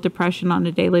you deal with depression on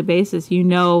a daily basis, you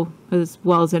know as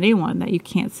well as anyone that you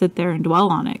can't sit there and dwell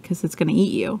on it because it's going to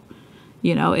eat you.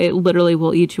 You know, it literally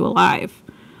will eat you alive.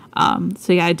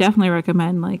 So yeah, I definitely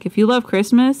recommend, like, if you love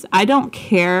Christmas, I don't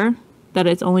care that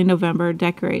it's only November,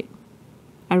 decorate.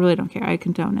 I really don't care. I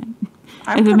condone it.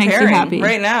 I'm if it makes you happy.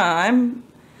 Right now,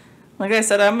 like I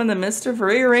said, I'm in the midst of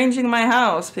rearranging my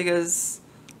house because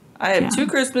I have 2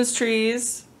 Christmas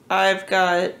trees. I've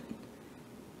got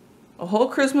a whole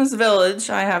Christmas village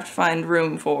I have to find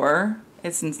room for.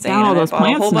 It's insane. All those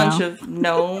plants a whole bunch of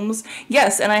gnomes.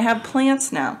 Yes, and I have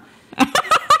plants now.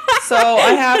 So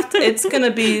I have to, it's going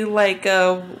to be like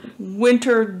a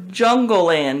winter jungle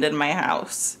land in my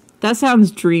house. That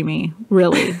sounds dreamy,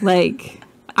 really. Like,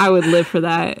 I would live for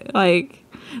that. Like,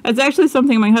 that's actually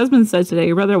something my husband said today.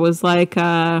 Your brother was like,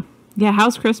 yeah,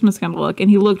 how's Christmas going to look? And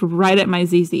he looked right at my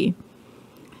ZZ.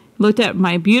 Looked at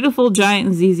my beautiful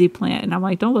giant ZZ plant. And I'm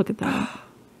like, don't look at that.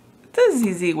 The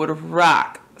ZZ would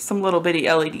rock some little bitty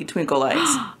LED twinkle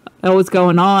lights. Oh, what's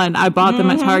going on? I bought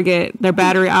them at Target. They're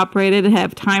battery operated and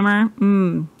have timer.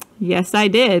 Yes, I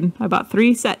did. I bought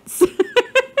 3 sets.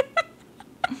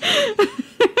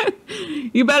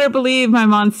 You better believe my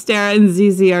Monstera and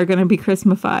ZZ are going to be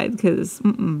Christmasified because,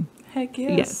 Heck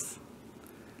yes.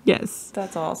 Yes.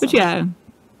 That's awesome. But yeah,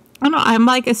 I don't know. I'm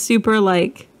like a super,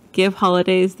 like, give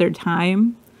holidays their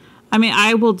time. I mean,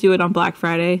 I will do it on Black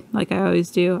Friday, like I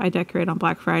always do. I decorate on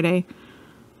Black Friday.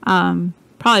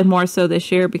 Probably more so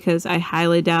this year because I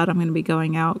highly doubt I'm going to be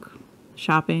going out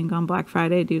shopping on Black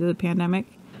Friday due to the pandemic.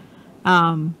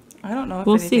 I don't know if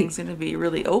anything's going to be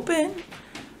really open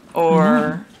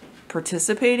or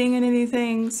participating in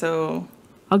anything, so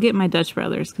I'll get my Dutch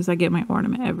Brothers because I get my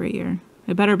ornament every year.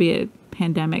 It better be a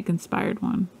pandemic-inspired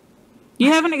one.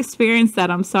 You haven't experienced that,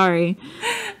 I'm sorry.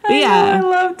 But I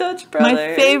love Dutch Brothers.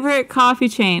 My favorite coffee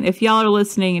chain, if y'all are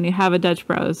listening and you have a Dutch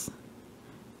Bros,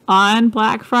 on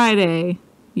Black Friday,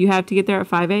 you have to get there at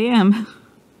 5 a.m.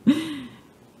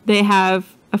 They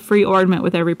have a free ornament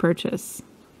with every purchase.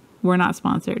 We're not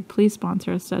sponsored. Please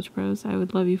sponsor us, Dutch Bros. I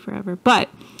would love you forever. But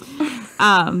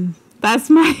that's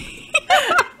my...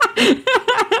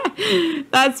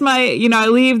 That's my, you know, I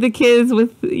leave the kids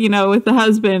with, you know, with the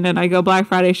husband and I go Black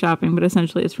Friday shopping, but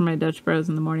essentially it's for my Dutch Bros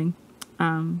in the morning.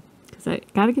 Because I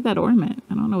got to get that ornament.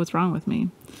 I don't know what's wrong with me.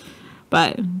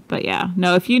 But yeah,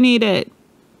 no, if you need it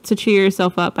to cheer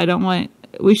yourself up, I don't want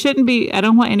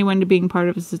anyone to be part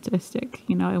of a statistic.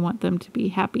 You know, I want them to be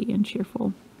happy and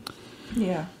cheerful.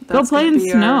 Yeah. Go play in the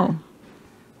snow.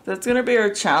 That's going to be our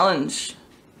challenge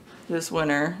this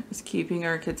winter, is keeping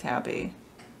our kids happy.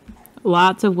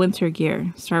 Lots of winter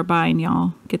gear. Start buying,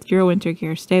 y'all. Get your winter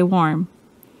gear. Stay warm.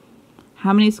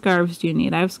 How many scarves do you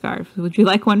need? I have scarves. Would you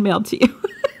like one mailed to you?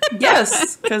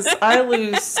 Yes, because I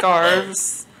lose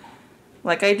scarves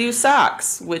like I do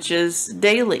socks, which is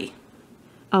daily.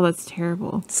 Oh, that's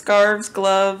terrible. Scarves,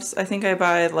 gloves. I think I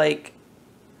buy like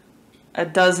a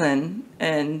dozen,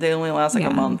 and they only last like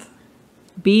a month.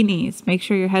 Beanies. Make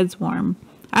sure your head's warm.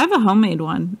 I have a homemade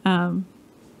one.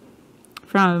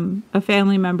 From a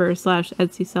family member /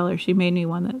 Etsy seller. She made me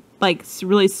one that, like,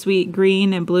 really sweet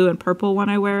green and blue and purple one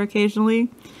I wear occasionally.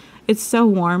 It's so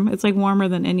warm. It's like warmer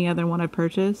than any other one I've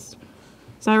purchased.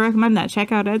 So I recommend that.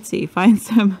 Check out Etsy. Find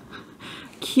some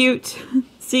cute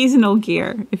seasonal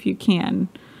gear if you can.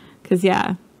 Because,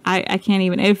 yeah, I can't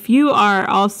even. If you are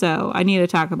also, I need to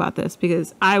talk about this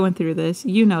because I went through this.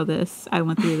 You know this. I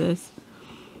went through this.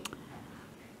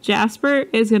 Jasper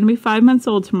is going to be 5 months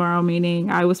old tomorrow,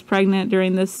 meaning I was pregnant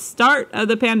during the start of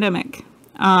the pandemic.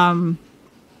 And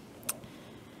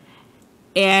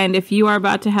if you are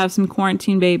about to have some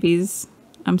quarantine babies,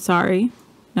 I'm sorry.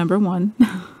 Number 1,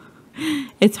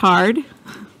 it's hard.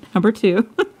 Number 2,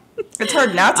 it's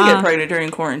hard not to get pregnant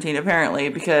during quarantine, apparently,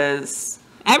 because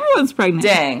everyone's pregnant.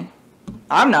 Dang,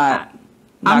 I'm not.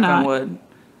 Knock on wood.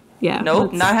 Yeah.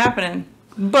 Nope, not happening.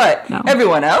 But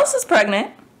everyone else is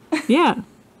pregnant. Yeah.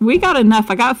 We got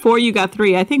enough. I got 4, you got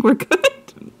 3. I think we're good.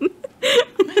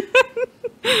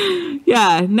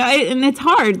 Yeah. No, and it's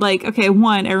hard. Like, okay,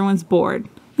 1, everyone's bored.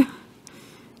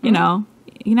 You know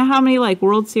how many, like,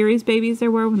 World Series babies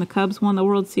there were when the Cubs won the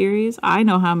World Series? I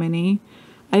know how many.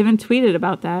 I even tweeted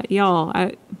about that. Y'all,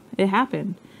 it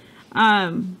happened.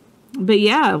 But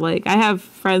yeah, like, I have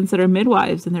friends that are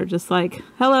midwives and they're just like,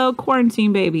 hello,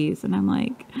 quarantine babies. And I'm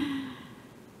like,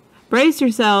 brace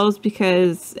yourselves,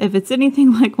 because if it's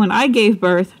anything like when I gave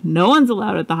birth, no one's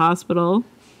allowed at the hospital.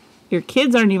 your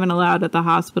kids aren't even allowed at the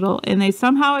hospital, and they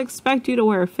somehow expect you to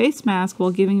wear a face mask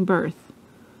while giving birth.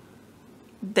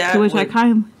 That to which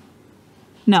would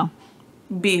no.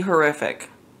 be horrific.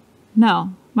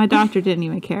 No, my doctor didn't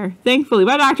even care. Thankfully,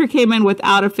 my doctor came in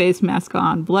without a face mask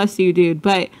on. Bless you, dude.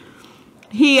 But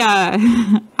he,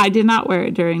 I did not wear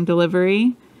it during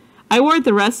delivery. I wore it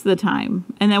the rest of the time.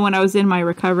 And then when I was in my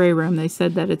recovery room, they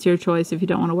said that it's your choice. If you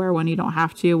don't want to wear one, you don't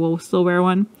have to. We'll still wear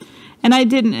one. And I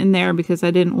didn't in there because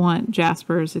I didn't want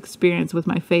Jasper's experience with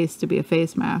my face to be a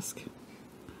face mask.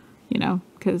 You know,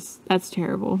 because that's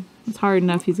terrible. It's hard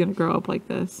enough he's going to grow up like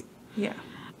this. Yeah.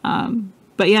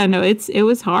 But yeah, no, it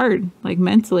was hard, like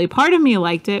mentally. Part of me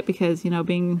liked it because, you know,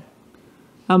 being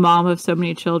a mom of so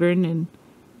many children, and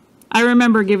I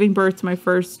remember giving birth to my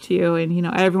first two, and, you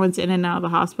know, everyone's in and out of the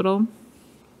hospital,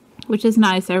 which is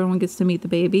nice. Everyone gets to meet the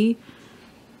baby.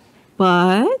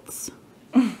 But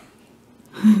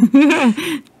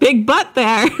big butt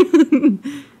there.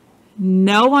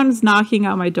 No one's knocking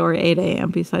on my door at 8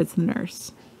 a.m. besides the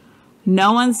nurse.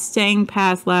 No one's staying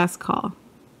past last call.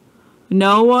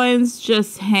 No one's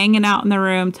just hanging out in the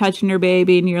room, touching your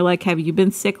baby, and you're like, have you been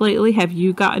sick lately? Have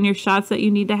you gotten your shots that you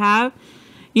need to have?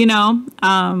 You know,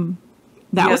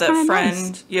 that was kind of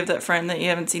nice. You have that friend that you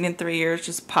haven't seen in 3 years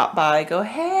just pop by, go,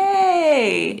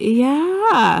 hey.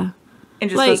 Yeah. And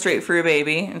just go straight for your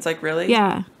baby. And it's like, really?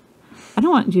 Yeah. I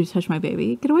don't want you to touch my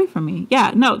baby. Get away from me.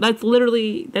 Yeah, no, that's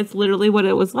literally what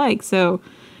it was like. So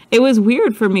it was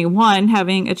weird for me, one,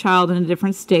 having a child in a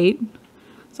different state.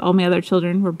 So all my other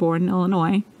children were born in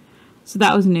Illinois. So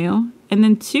that was new. And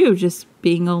then two, just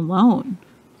being alone.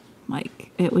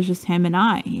 Like, it was just him and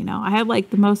I, you know. I had like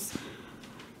the most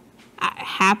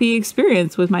happy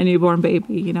experience with my newborn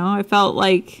baby, you know. I felt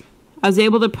like I was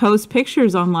able to post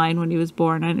pictures online when he was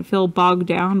born. I didn't feel bogged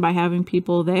down by having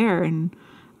people there. And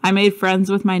I made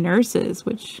friends with my nurses,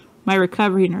 my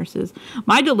recovery nurses.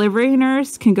 My delivery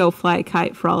nurse can go fly a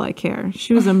kite for all I care.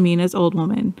 She was the meanest old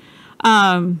woman.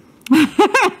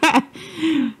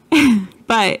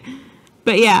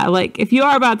 But yeah, like if you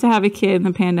are about to have a kid in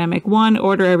the pandemic, one,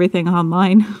 order everything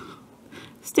online.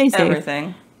 Stay safe.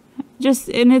 Everything.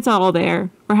 And it's all there.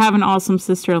 Or have an awesome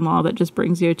sister-in-law that just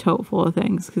brings you a tote full of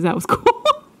things, because that was cool.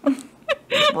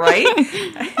 Right?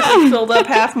 I filled up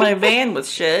half my van with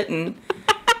shit, and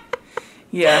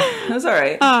yeah, it was all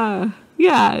right.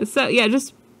 Yeah. So yeah,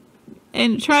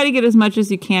 and try to get as much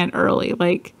as you can early.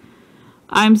 Like,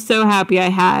 I'm so happy I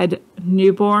had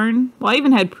newborn. Well, I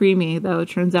even had preemie, though. It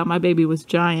turns out my baby was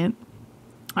giant.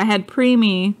 I had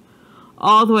preemie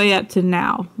all the way up to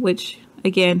now, which,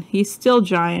 again, he's still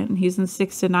giant. He's in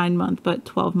 6 to 9 month, but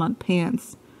 12-month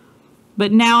pants.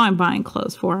 But now I'm buying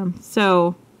clothes for him.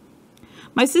 So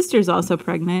my sister's also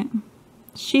pregnant.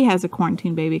 She has a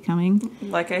quarantine baby coming.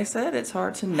 Like I said, it's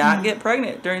hard to not get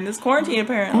pregnant during this quarantine,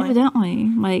 apparently. Evidently.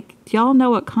 Like, do y'all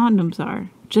know what condoms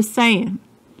are? Just saying.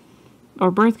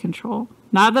 Or birth control.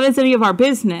 Not that it's any of our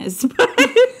business, but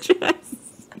just...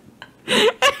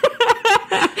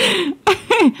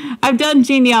 I've done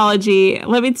genealogy.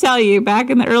 Let me tell you, back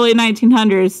in the early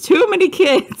 1900s, too many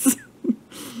kids.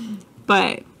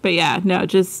 But yeah, no,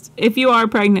 just if you are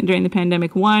pregnant during the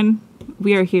pandemic, one,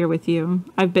 we are here with you.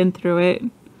 I've been through it.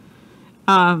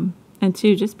 And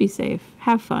two, just be safe.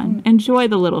 Have fun. Enjoy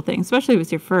the little things, especially if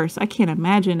it's your first. I can't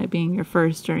imagine it being your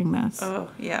first during this. Oh,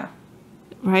 yeah.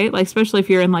 Right? Like, especially if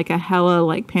you're in like a hella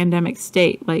like pandemic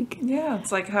state. Like, yeah,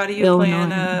 it's like, how do you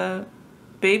plan a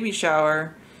baby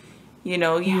shower? You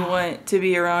know, you want to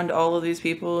be around all of these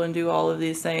people and do all of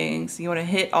these things. You want to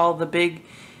hit all the big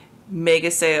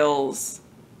mega sales.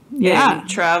 Yeah. And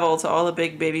travel to all the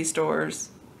big baby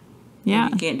stores. Yeah.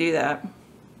 You can't do that.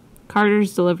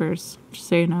 Carter's delivers, just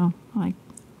so you know. Like,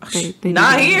 they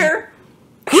not here.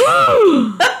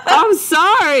 I'm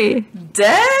sorry.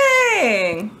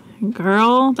 Dang.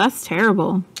 Girl, that's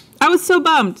terrible. I was so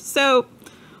bummed. So,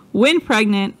 when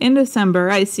pregnant in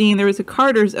December, I seen there was a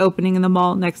Carter's opening in the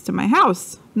mall next to my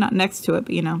house. Not next to it,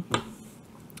 but you know.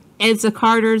 It's a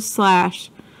Carter's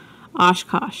 /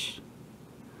 Oshkosh.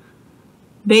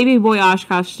 Baby boy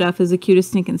Oshkosh stuff is the cutest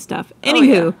stinking stuff.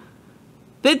 Anywho,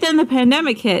 but then the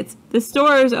pandemic hits. The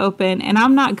store is open, and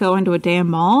I'm not going to a damn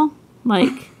mall.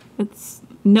 Like,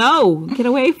 no, get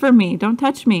away from me. Don't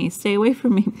touch me. Stay away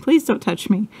from me. Please don't touch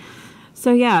me.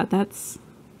 So yeah, but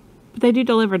they do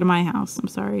deliver to my house. I'm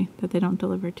sorry that they don't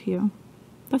deliver to you.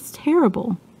 That's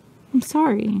terrible. I'm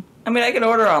sorry. I mean, I can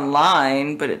order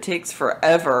online, but it takes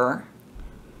forever.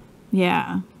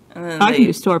 Yeah. And then I can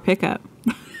do store pickup.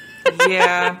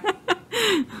 Yeah.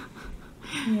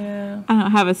 Yeah. I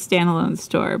don't have a standalone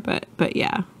store, but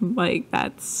yeah, like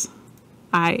that's,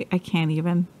 I can't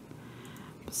even.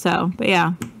 So, but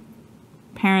yeah,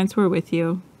 parents, we're with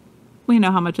you. We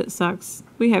know how much it sucks.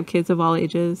 We have kids of all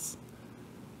ages.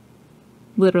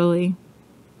 Literally.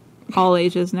 All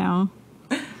ages now.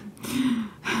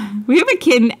 We have a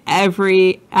kid in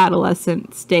every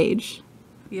adolescent stage.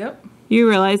 Yep. You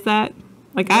realize that?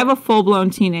 Like, I have a full-blown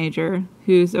teenager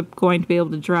who's going to be able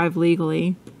to drive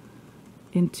legally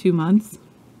in 2 months.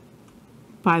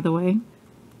 By the way,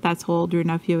 that's how old your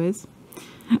nephew is.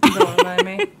 Don't remind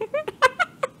me.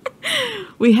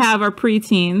 We have our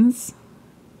preteens.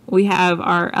 We have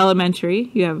our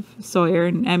elementary. You have Sawyer,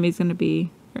 and Emmy's going to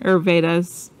be, or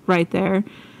Veda's right there.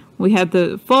 We have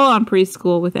the full-on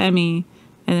preschool with Emmy,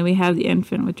 and then we have the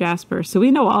infant with Jasper. So we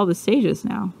know all the stages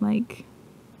now. Like,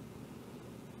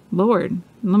 Lord,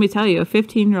 let me tell you, a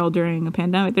 15-year-old during a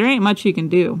pandemic, there ain't much you can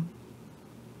do.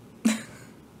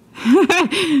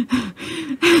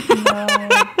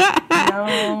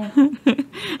 No.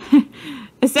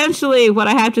 Essentially, what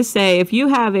I have to say, if you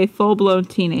have a full-blown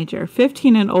teenager,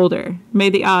 15 and older, may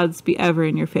the odds be ever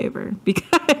in your favor.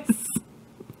 Because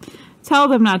tell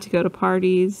them not to go to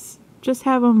parties. Just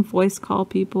have them voice call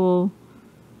people.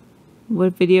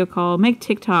 What video call? Make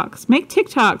TikToks. Make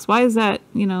TikToks. Why is that,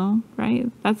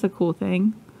 right? That's a cool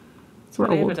thing. That's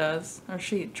what Ava does. Or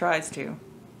she tries to.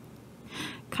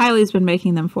 Kylie's been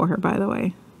making them for her, by the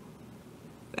way.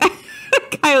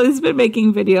 Kylie's been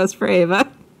making videos for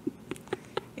Ava.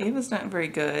 Ava's not very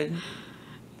good.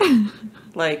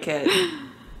 Like at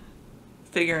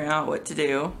figuring out what to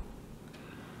do.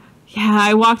 Yeah,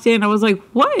 I walked in. I was like,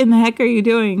 what in the heck are you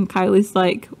doing? Kylie's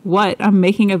like, what? I'm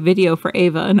making a video for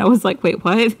Ava. And I was like, wait,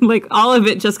 what? Like, all of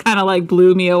it just kind of like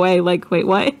blew me away. Like, wait,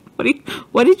 what?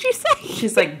 What did you say?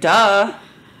 She's like, duh.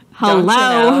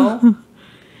 Hello. Don't you know?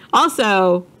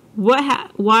 Also,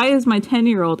 why is my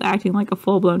 10-year-old acting like a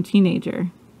full-blown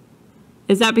teenager?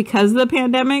 Is that because of the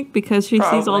pandemic? Because she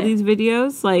sees all these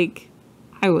videos? Like,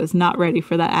 I was not ready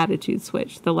for that attitude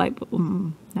switch. The light,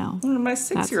 no. My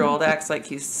 6-year-old acts like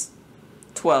he's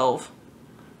 12.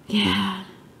 Yeah.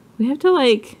 We have to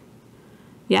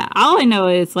all I know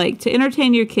is to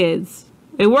entertain your kids.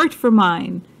 It worked for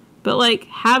mine. But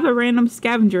have a random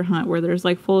scavenger hunt where there's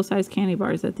full-size candy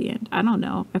bars at the end. I don't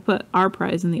know. I put our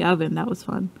prize in the oven. That was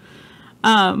fun.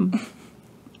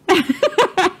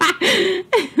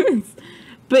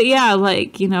 But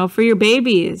yeah, for your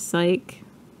babies,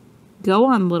 go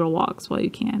on little walks while you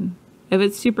can. If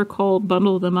it's super cold,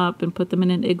 bundle them up and put them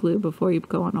in an igloo before you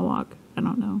go on a walk. I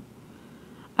don't know.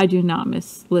 I do not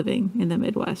miss living in the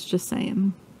Midwest, just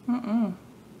saying.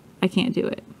 I can't do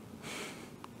it.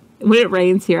 When it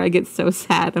rains here, I get so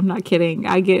sad. I'm not kidding.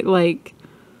 I get well,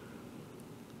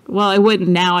 I wouldn't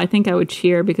now. I think I would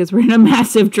cheer because we're in a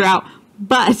massive drought.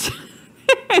 But,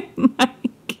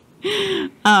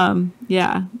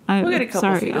 yeah. We'll get a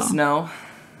couple feet of snow.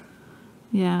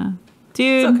 Yeah.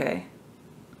 Dude. It's okay.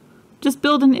 Just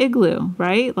build an igloo,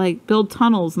 right? Build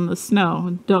tunnels in the snow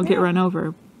and don't get run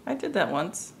over. I did that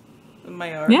once in my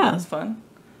yard. Yeah. That was fun.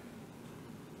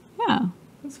 Yeah.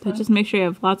 But just make sure you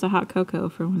have lots of hot cocoa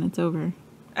for when it's over.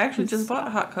 I actually just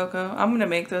bought hot cocoa. I'm going to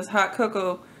make those hot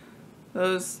cocoa,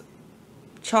 those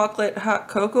chocolate hot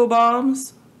cocoa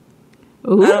bombs.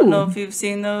 Ooh. I don't know if you've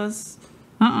seen those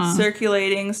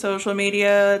circulating social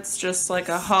media. It's just like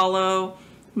a hollow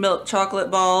milk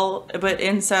chocolate ball, but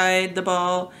inside the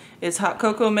ball is hot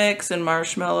cocoa mix and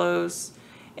marshmallows.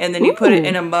 And then you put it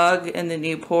in a mug, and then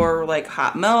you pour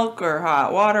hot milk or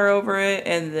hot water over it,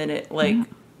 and then it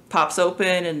pops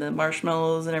open, and the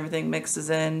marshmallows and everything mixes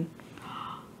in.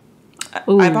 I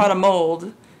bought a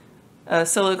mold, a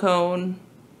silicone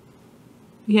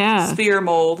sphere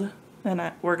mold,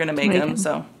 and we're going to make them,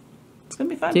 so it's going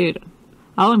to be fun. Dude,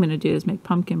 all I'm going to do is make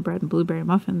pumpkin bread and blueberry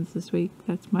muffins this week.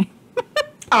 That's my...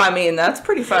 that's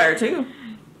pretty fire, too.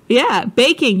 Yeah,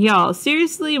 baking, y'all.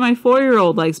 Seriously, my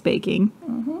 4-year-old likes baking.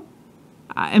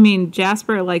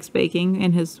 Jasper likes baking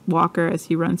in his walker as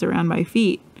he runs around my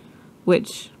feet,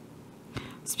 which...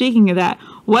 Speaking of that,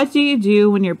 what do you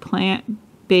do when your plant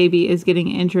baby is getting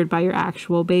injured by your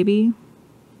actual baby?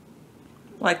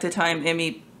 Like the time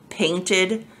Emmy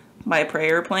painted my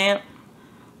prayer plant.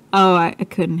 Oh, I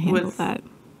couldn't handle that.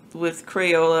 With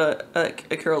Crayola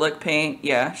acrylic paint.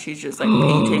 Yeah, she's just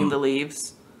painting the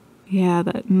leaves. Yeah,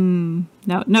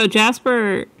 No,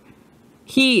 Jasper,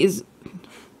 he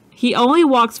only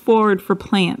walks forward for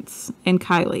plants and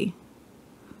Kylie.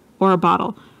 Or a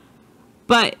bottle.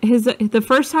 But the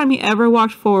first time he ever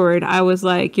walked forward, I was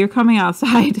like, you're coming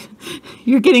outside.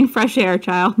 You're getting fresh air,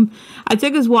 child. I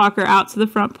took his walker out to the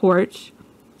front porch,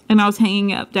 and I was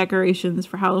hanging up decorations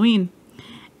for Halloween.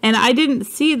 And I didn't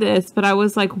see this, but I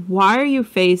was like, why are you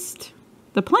faced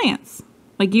the plants?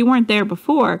 Like, you weren't there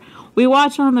before. We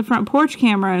watch on the front porch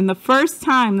camera, and the first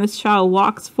time this child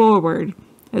walks forward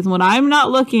is when I'm not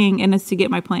looking, and it's to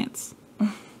get my plants.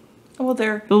 Well,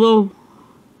 they're The little...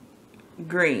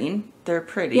 green. They're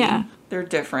pretty. Yeah. They're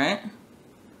different.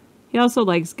 He also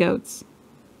likes goats.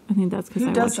 I think that's because Who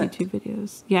I doesn't? watch YouTube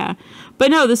videos. Yeah.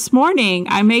 But no, this morning,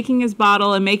 I'm making his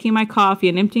bottle and making my coffee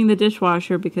and emptying the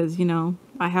dishwasher because, you know,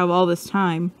 I have all this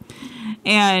time.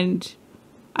 And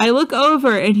I look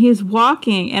over and he's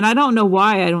walking, and I don't know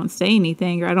why I don't say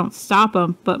anything or I don't stop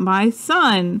him, but my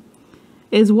son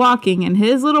is walking in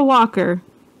his little walker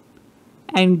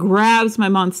and grabs my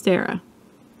Monstera.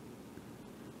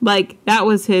 Like, that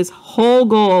was his whole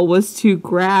goal, was to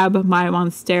grab my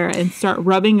Monstera and start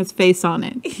rubbing his face on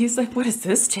it. He's like, what does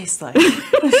this taste like?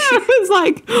 I was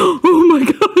like, oh my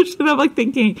gosh. And I'm like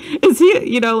thinking, is he,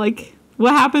 you know, like,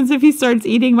 what happens if he starts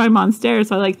eating my Monstera?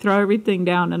 So I like throw everything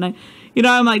down, and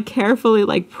I'm like carefully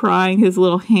like prying his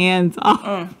little hands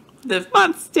off The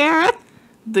Monstera.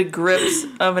 the grips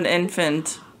of an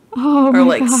infant Oh are my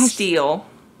like gosh. steel.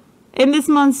 And this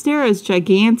Monstera is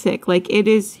gigantic. Like, it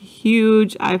is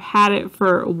huge. I've had it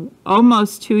for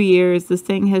almost 2 years. This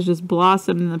thing has just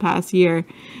blossomed in the past year.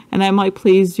 And I'm like,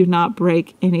 please do not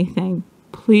break anything.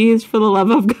 Please, for the love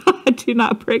of God, do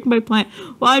not break my plant.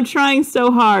 Well, I'm trying so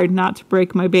hard not to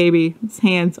break my baby's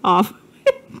hands off.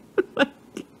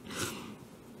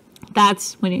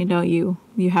 That's when you know you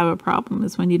have a problem,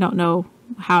 is when you don't know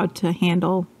how to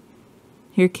handle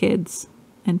your kids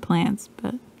and plants.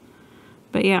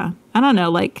 But yeah, I don't know,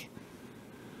 like,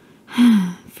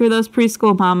 for those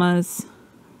preschool mamas,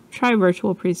 try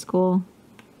virtual preschool.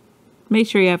 Make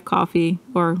sure you have coffee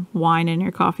or wine in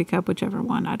your coffee cup, whichever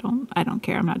one. I don't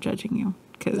care. I'm not judging you,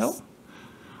 because Nope.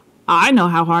 I know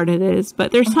how hard it is,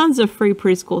 but there's tons of free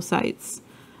preschool sites.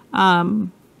 I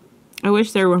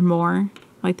wish there were more,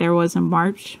 like there was in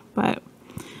March, but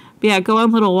yeah, go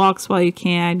on little walks while you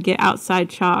can. Get outside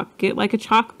chalk. Get like a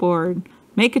chalkboard.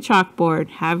 Make a chalkboard.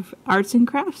 Have arts and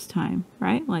crafts time,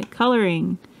 right? Like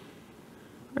coloring.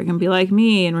 Or you can be like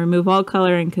me and remove all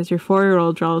coloring because your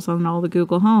 4-year-old draws on all the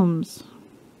Google Homes.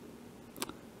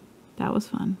 That was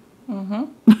fun.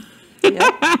 Mm-hmm.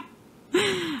 Yep.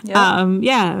 Yep.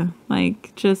 Yeah,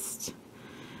 like just,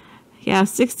 yeah,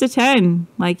 6 to 10.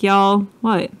 Like, y'all,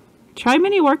 what? Try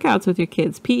mini workouts with your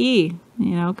kids. PE, you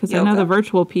know, because I know the Yoga.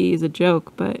 virtual PE is a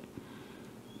joke, but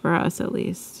for us at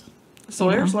least.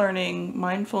 Sawyer's learning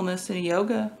mindfulness and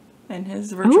yoga in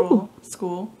his virtual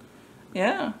school.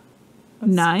 Yeah.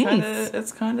 Nice.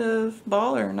 It's kind of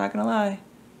baller, not gonna lie.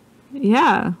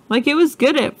 Yeah, like it was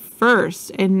good at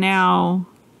first, and now,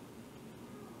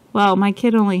 well, my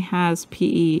kid only has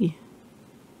PE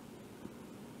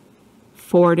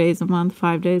 4 days a month,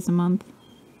 5 days a month.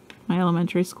 My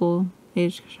elementary school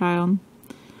age child.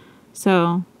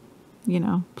 So, you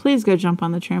know, please go jump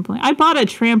on the trampoline. I bought a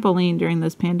trampoline during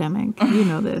this pandemic. You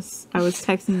know this. I was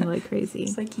texting you like crazy.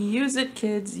 It's like, use it,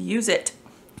 kids, use it.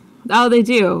 Oh, they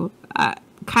do.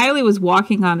 Kylie was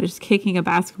walking on it, just kicking a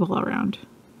basketball around.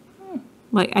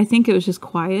 Like, I think it was just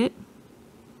quiet.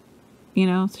 You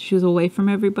know, so she was away from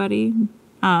everybody.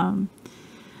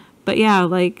 But yeah,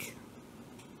 like,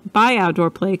 buy outdoor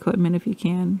play equipment if you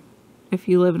can. If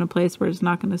you live in a place where it's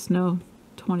not going to snow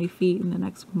 20 feet in the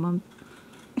next month.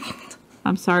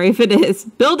 I'm sorry if it is.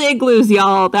 Build igloos,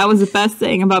 y'all. That was the best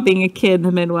thing about being a kid in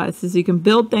the Midwest, is you can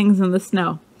build things in the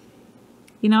snow.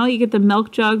 You know, you get the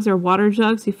milk jugs or water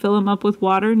jugs, you fill them up with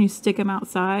water and you stick them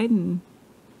outside, and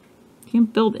you can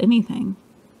build anything.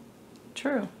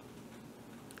 True.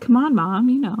 Come on, Mom,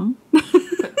 you know.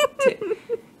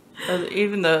 Or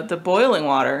even the boiling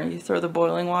water. You throw the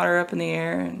boiling water up in the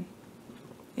air and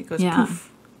it goes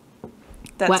poof.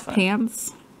 That's wet fun.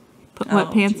 pants. Put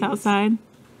wet pants geez. outside.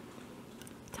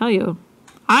 Tell you,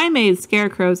 I made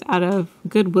scarecrows out of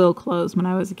Goodwill clothes when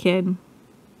I was a kid.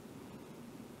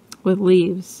 With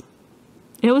leaves.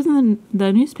 It was in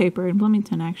the newspaper in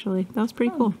Bloomington, actually. That was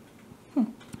pretty cool.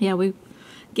 Yeah, we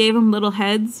gave them little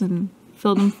heads and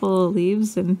filled them full of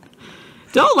leaves. And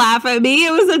don't laugh at me.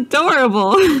 It was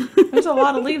adorable. There's a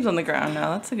lot of leaves on the ground now.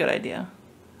 That's a good idea.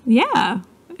 Yeah.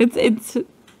 It's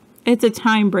a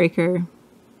time breaker,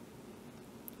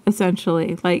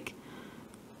 essentially. Like,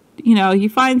 you know, you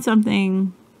find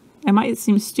something, it might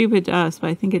seem stupid to us, but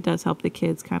I think it does help the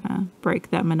kids kind of break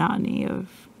that monotony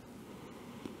of,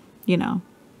 you know,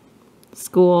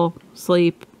 school,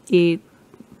 sleep, eat.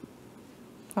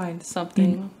 Find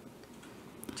something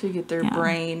to get their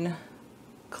brain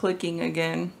clicking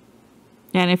again.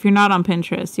 And if you're not on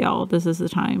Pinterest, y'all, this is the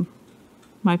time.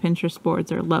 My Pinterest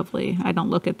boards are lovely. I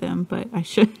don't look at them, but I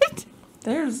should.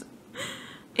 There's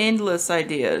endless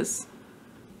ideas.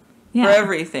 Yeah. For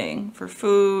everything. For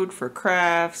food, for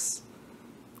crafts,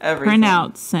 everything.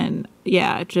 Printouts and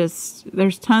just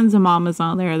there's tons of mamas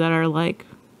on there that are like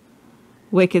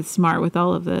wicked smart with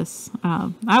all of this.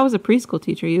 I was a preschool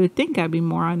teacher. You would think I'd be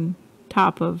more on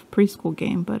top of preschool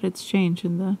game, but it's changed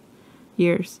in the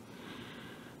years.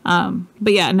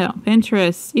 But yeah, no,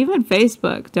 Pinterest, even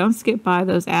Facebook, don't skip by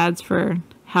those ads for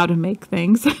how to make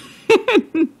things.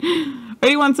 Or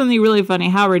you want something really funny,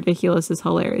 how ridiculous is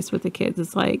hilarious with the kids.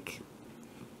 It's like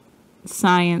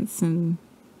science and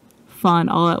fun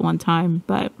all at one time.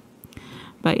 But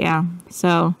yeah,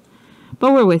 so,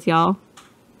 but we're with y'all.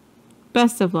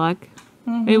 Best of luck.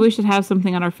 Mm-hmm. Maybe we should have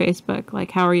something on our Facebook, like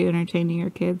how are you entertaining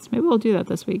your kids? Maybe we'll do that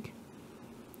this week.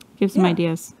 Give some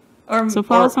ideas. So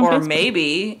follow us on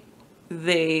Facebook.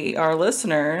 Maybe our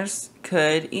listeners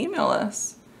could email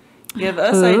us. Give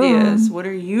us ideas. What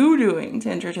are you doing to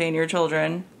entertain your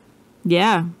children?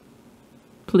 Yeah.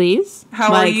 Please.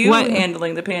 How are you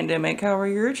handling the pandemic? How are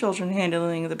your children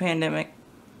handling the pandemic?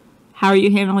 How are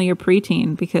you handling your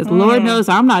preteen? Because Lord knows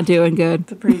I'm not doing good.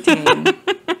 The preteen.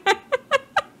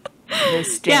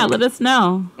 Yeah, let us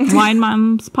know.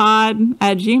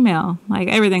 winemomspod@gmail. Like,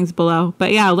 everything's below.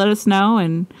 But yeah, let us know,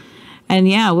 and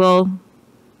yeah, we'll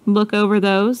look over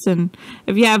those. And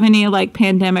if you have any like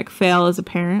pandemic fail as a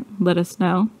parent, let us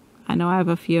know. I know I have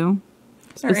a few.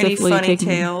 Or any funny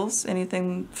tales,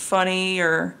 anything funny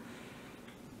or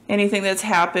anything that's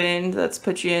happened that's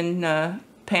put you in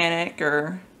panic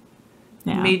or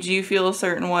made you feel a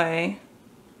certain way.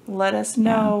 Let us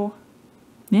know.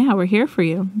 Yeah, we're here for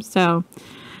you. So,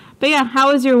 but yeah,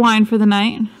 how was your wine for the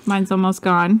night? Mine's almost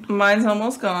gone. Mine's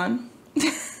almost gone.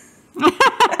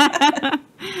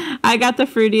 I got the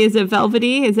fruity. Is it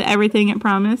velvety? Is it everything it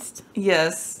promised?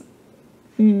 Yes.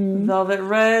 Velvet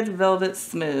red, velvet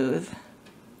smooth.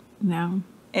 No.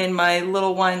 In my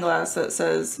little wine glass that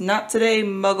says, "Not today,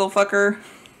 muggle fucker."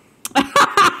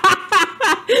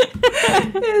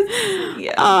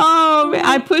 Yeah. Oh, man.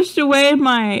 I pushed away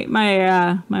my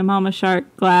Mama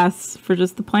Shark glass for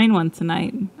just the plain one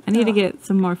tonight. I need to get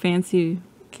some more fancy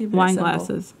wine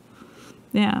glasses.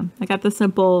 Yeah, I got the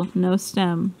simple, no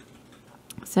stem.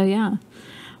 So yeah,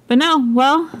 but no,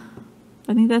 well,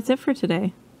 I think that's it for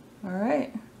today. All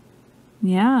right.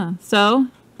 Yeah. So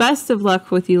best of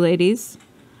luck with you ladies,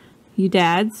 you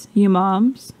dads, you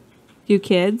moms, you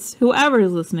kids, whoever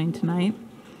is listening tonight.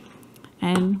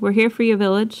 And we're here for you,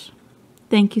 Village.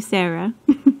 Thank you, Sarah.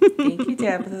 Thank you,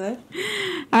 Tabitha.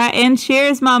 All right, and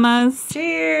cheers, mamas.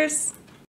 Cheers.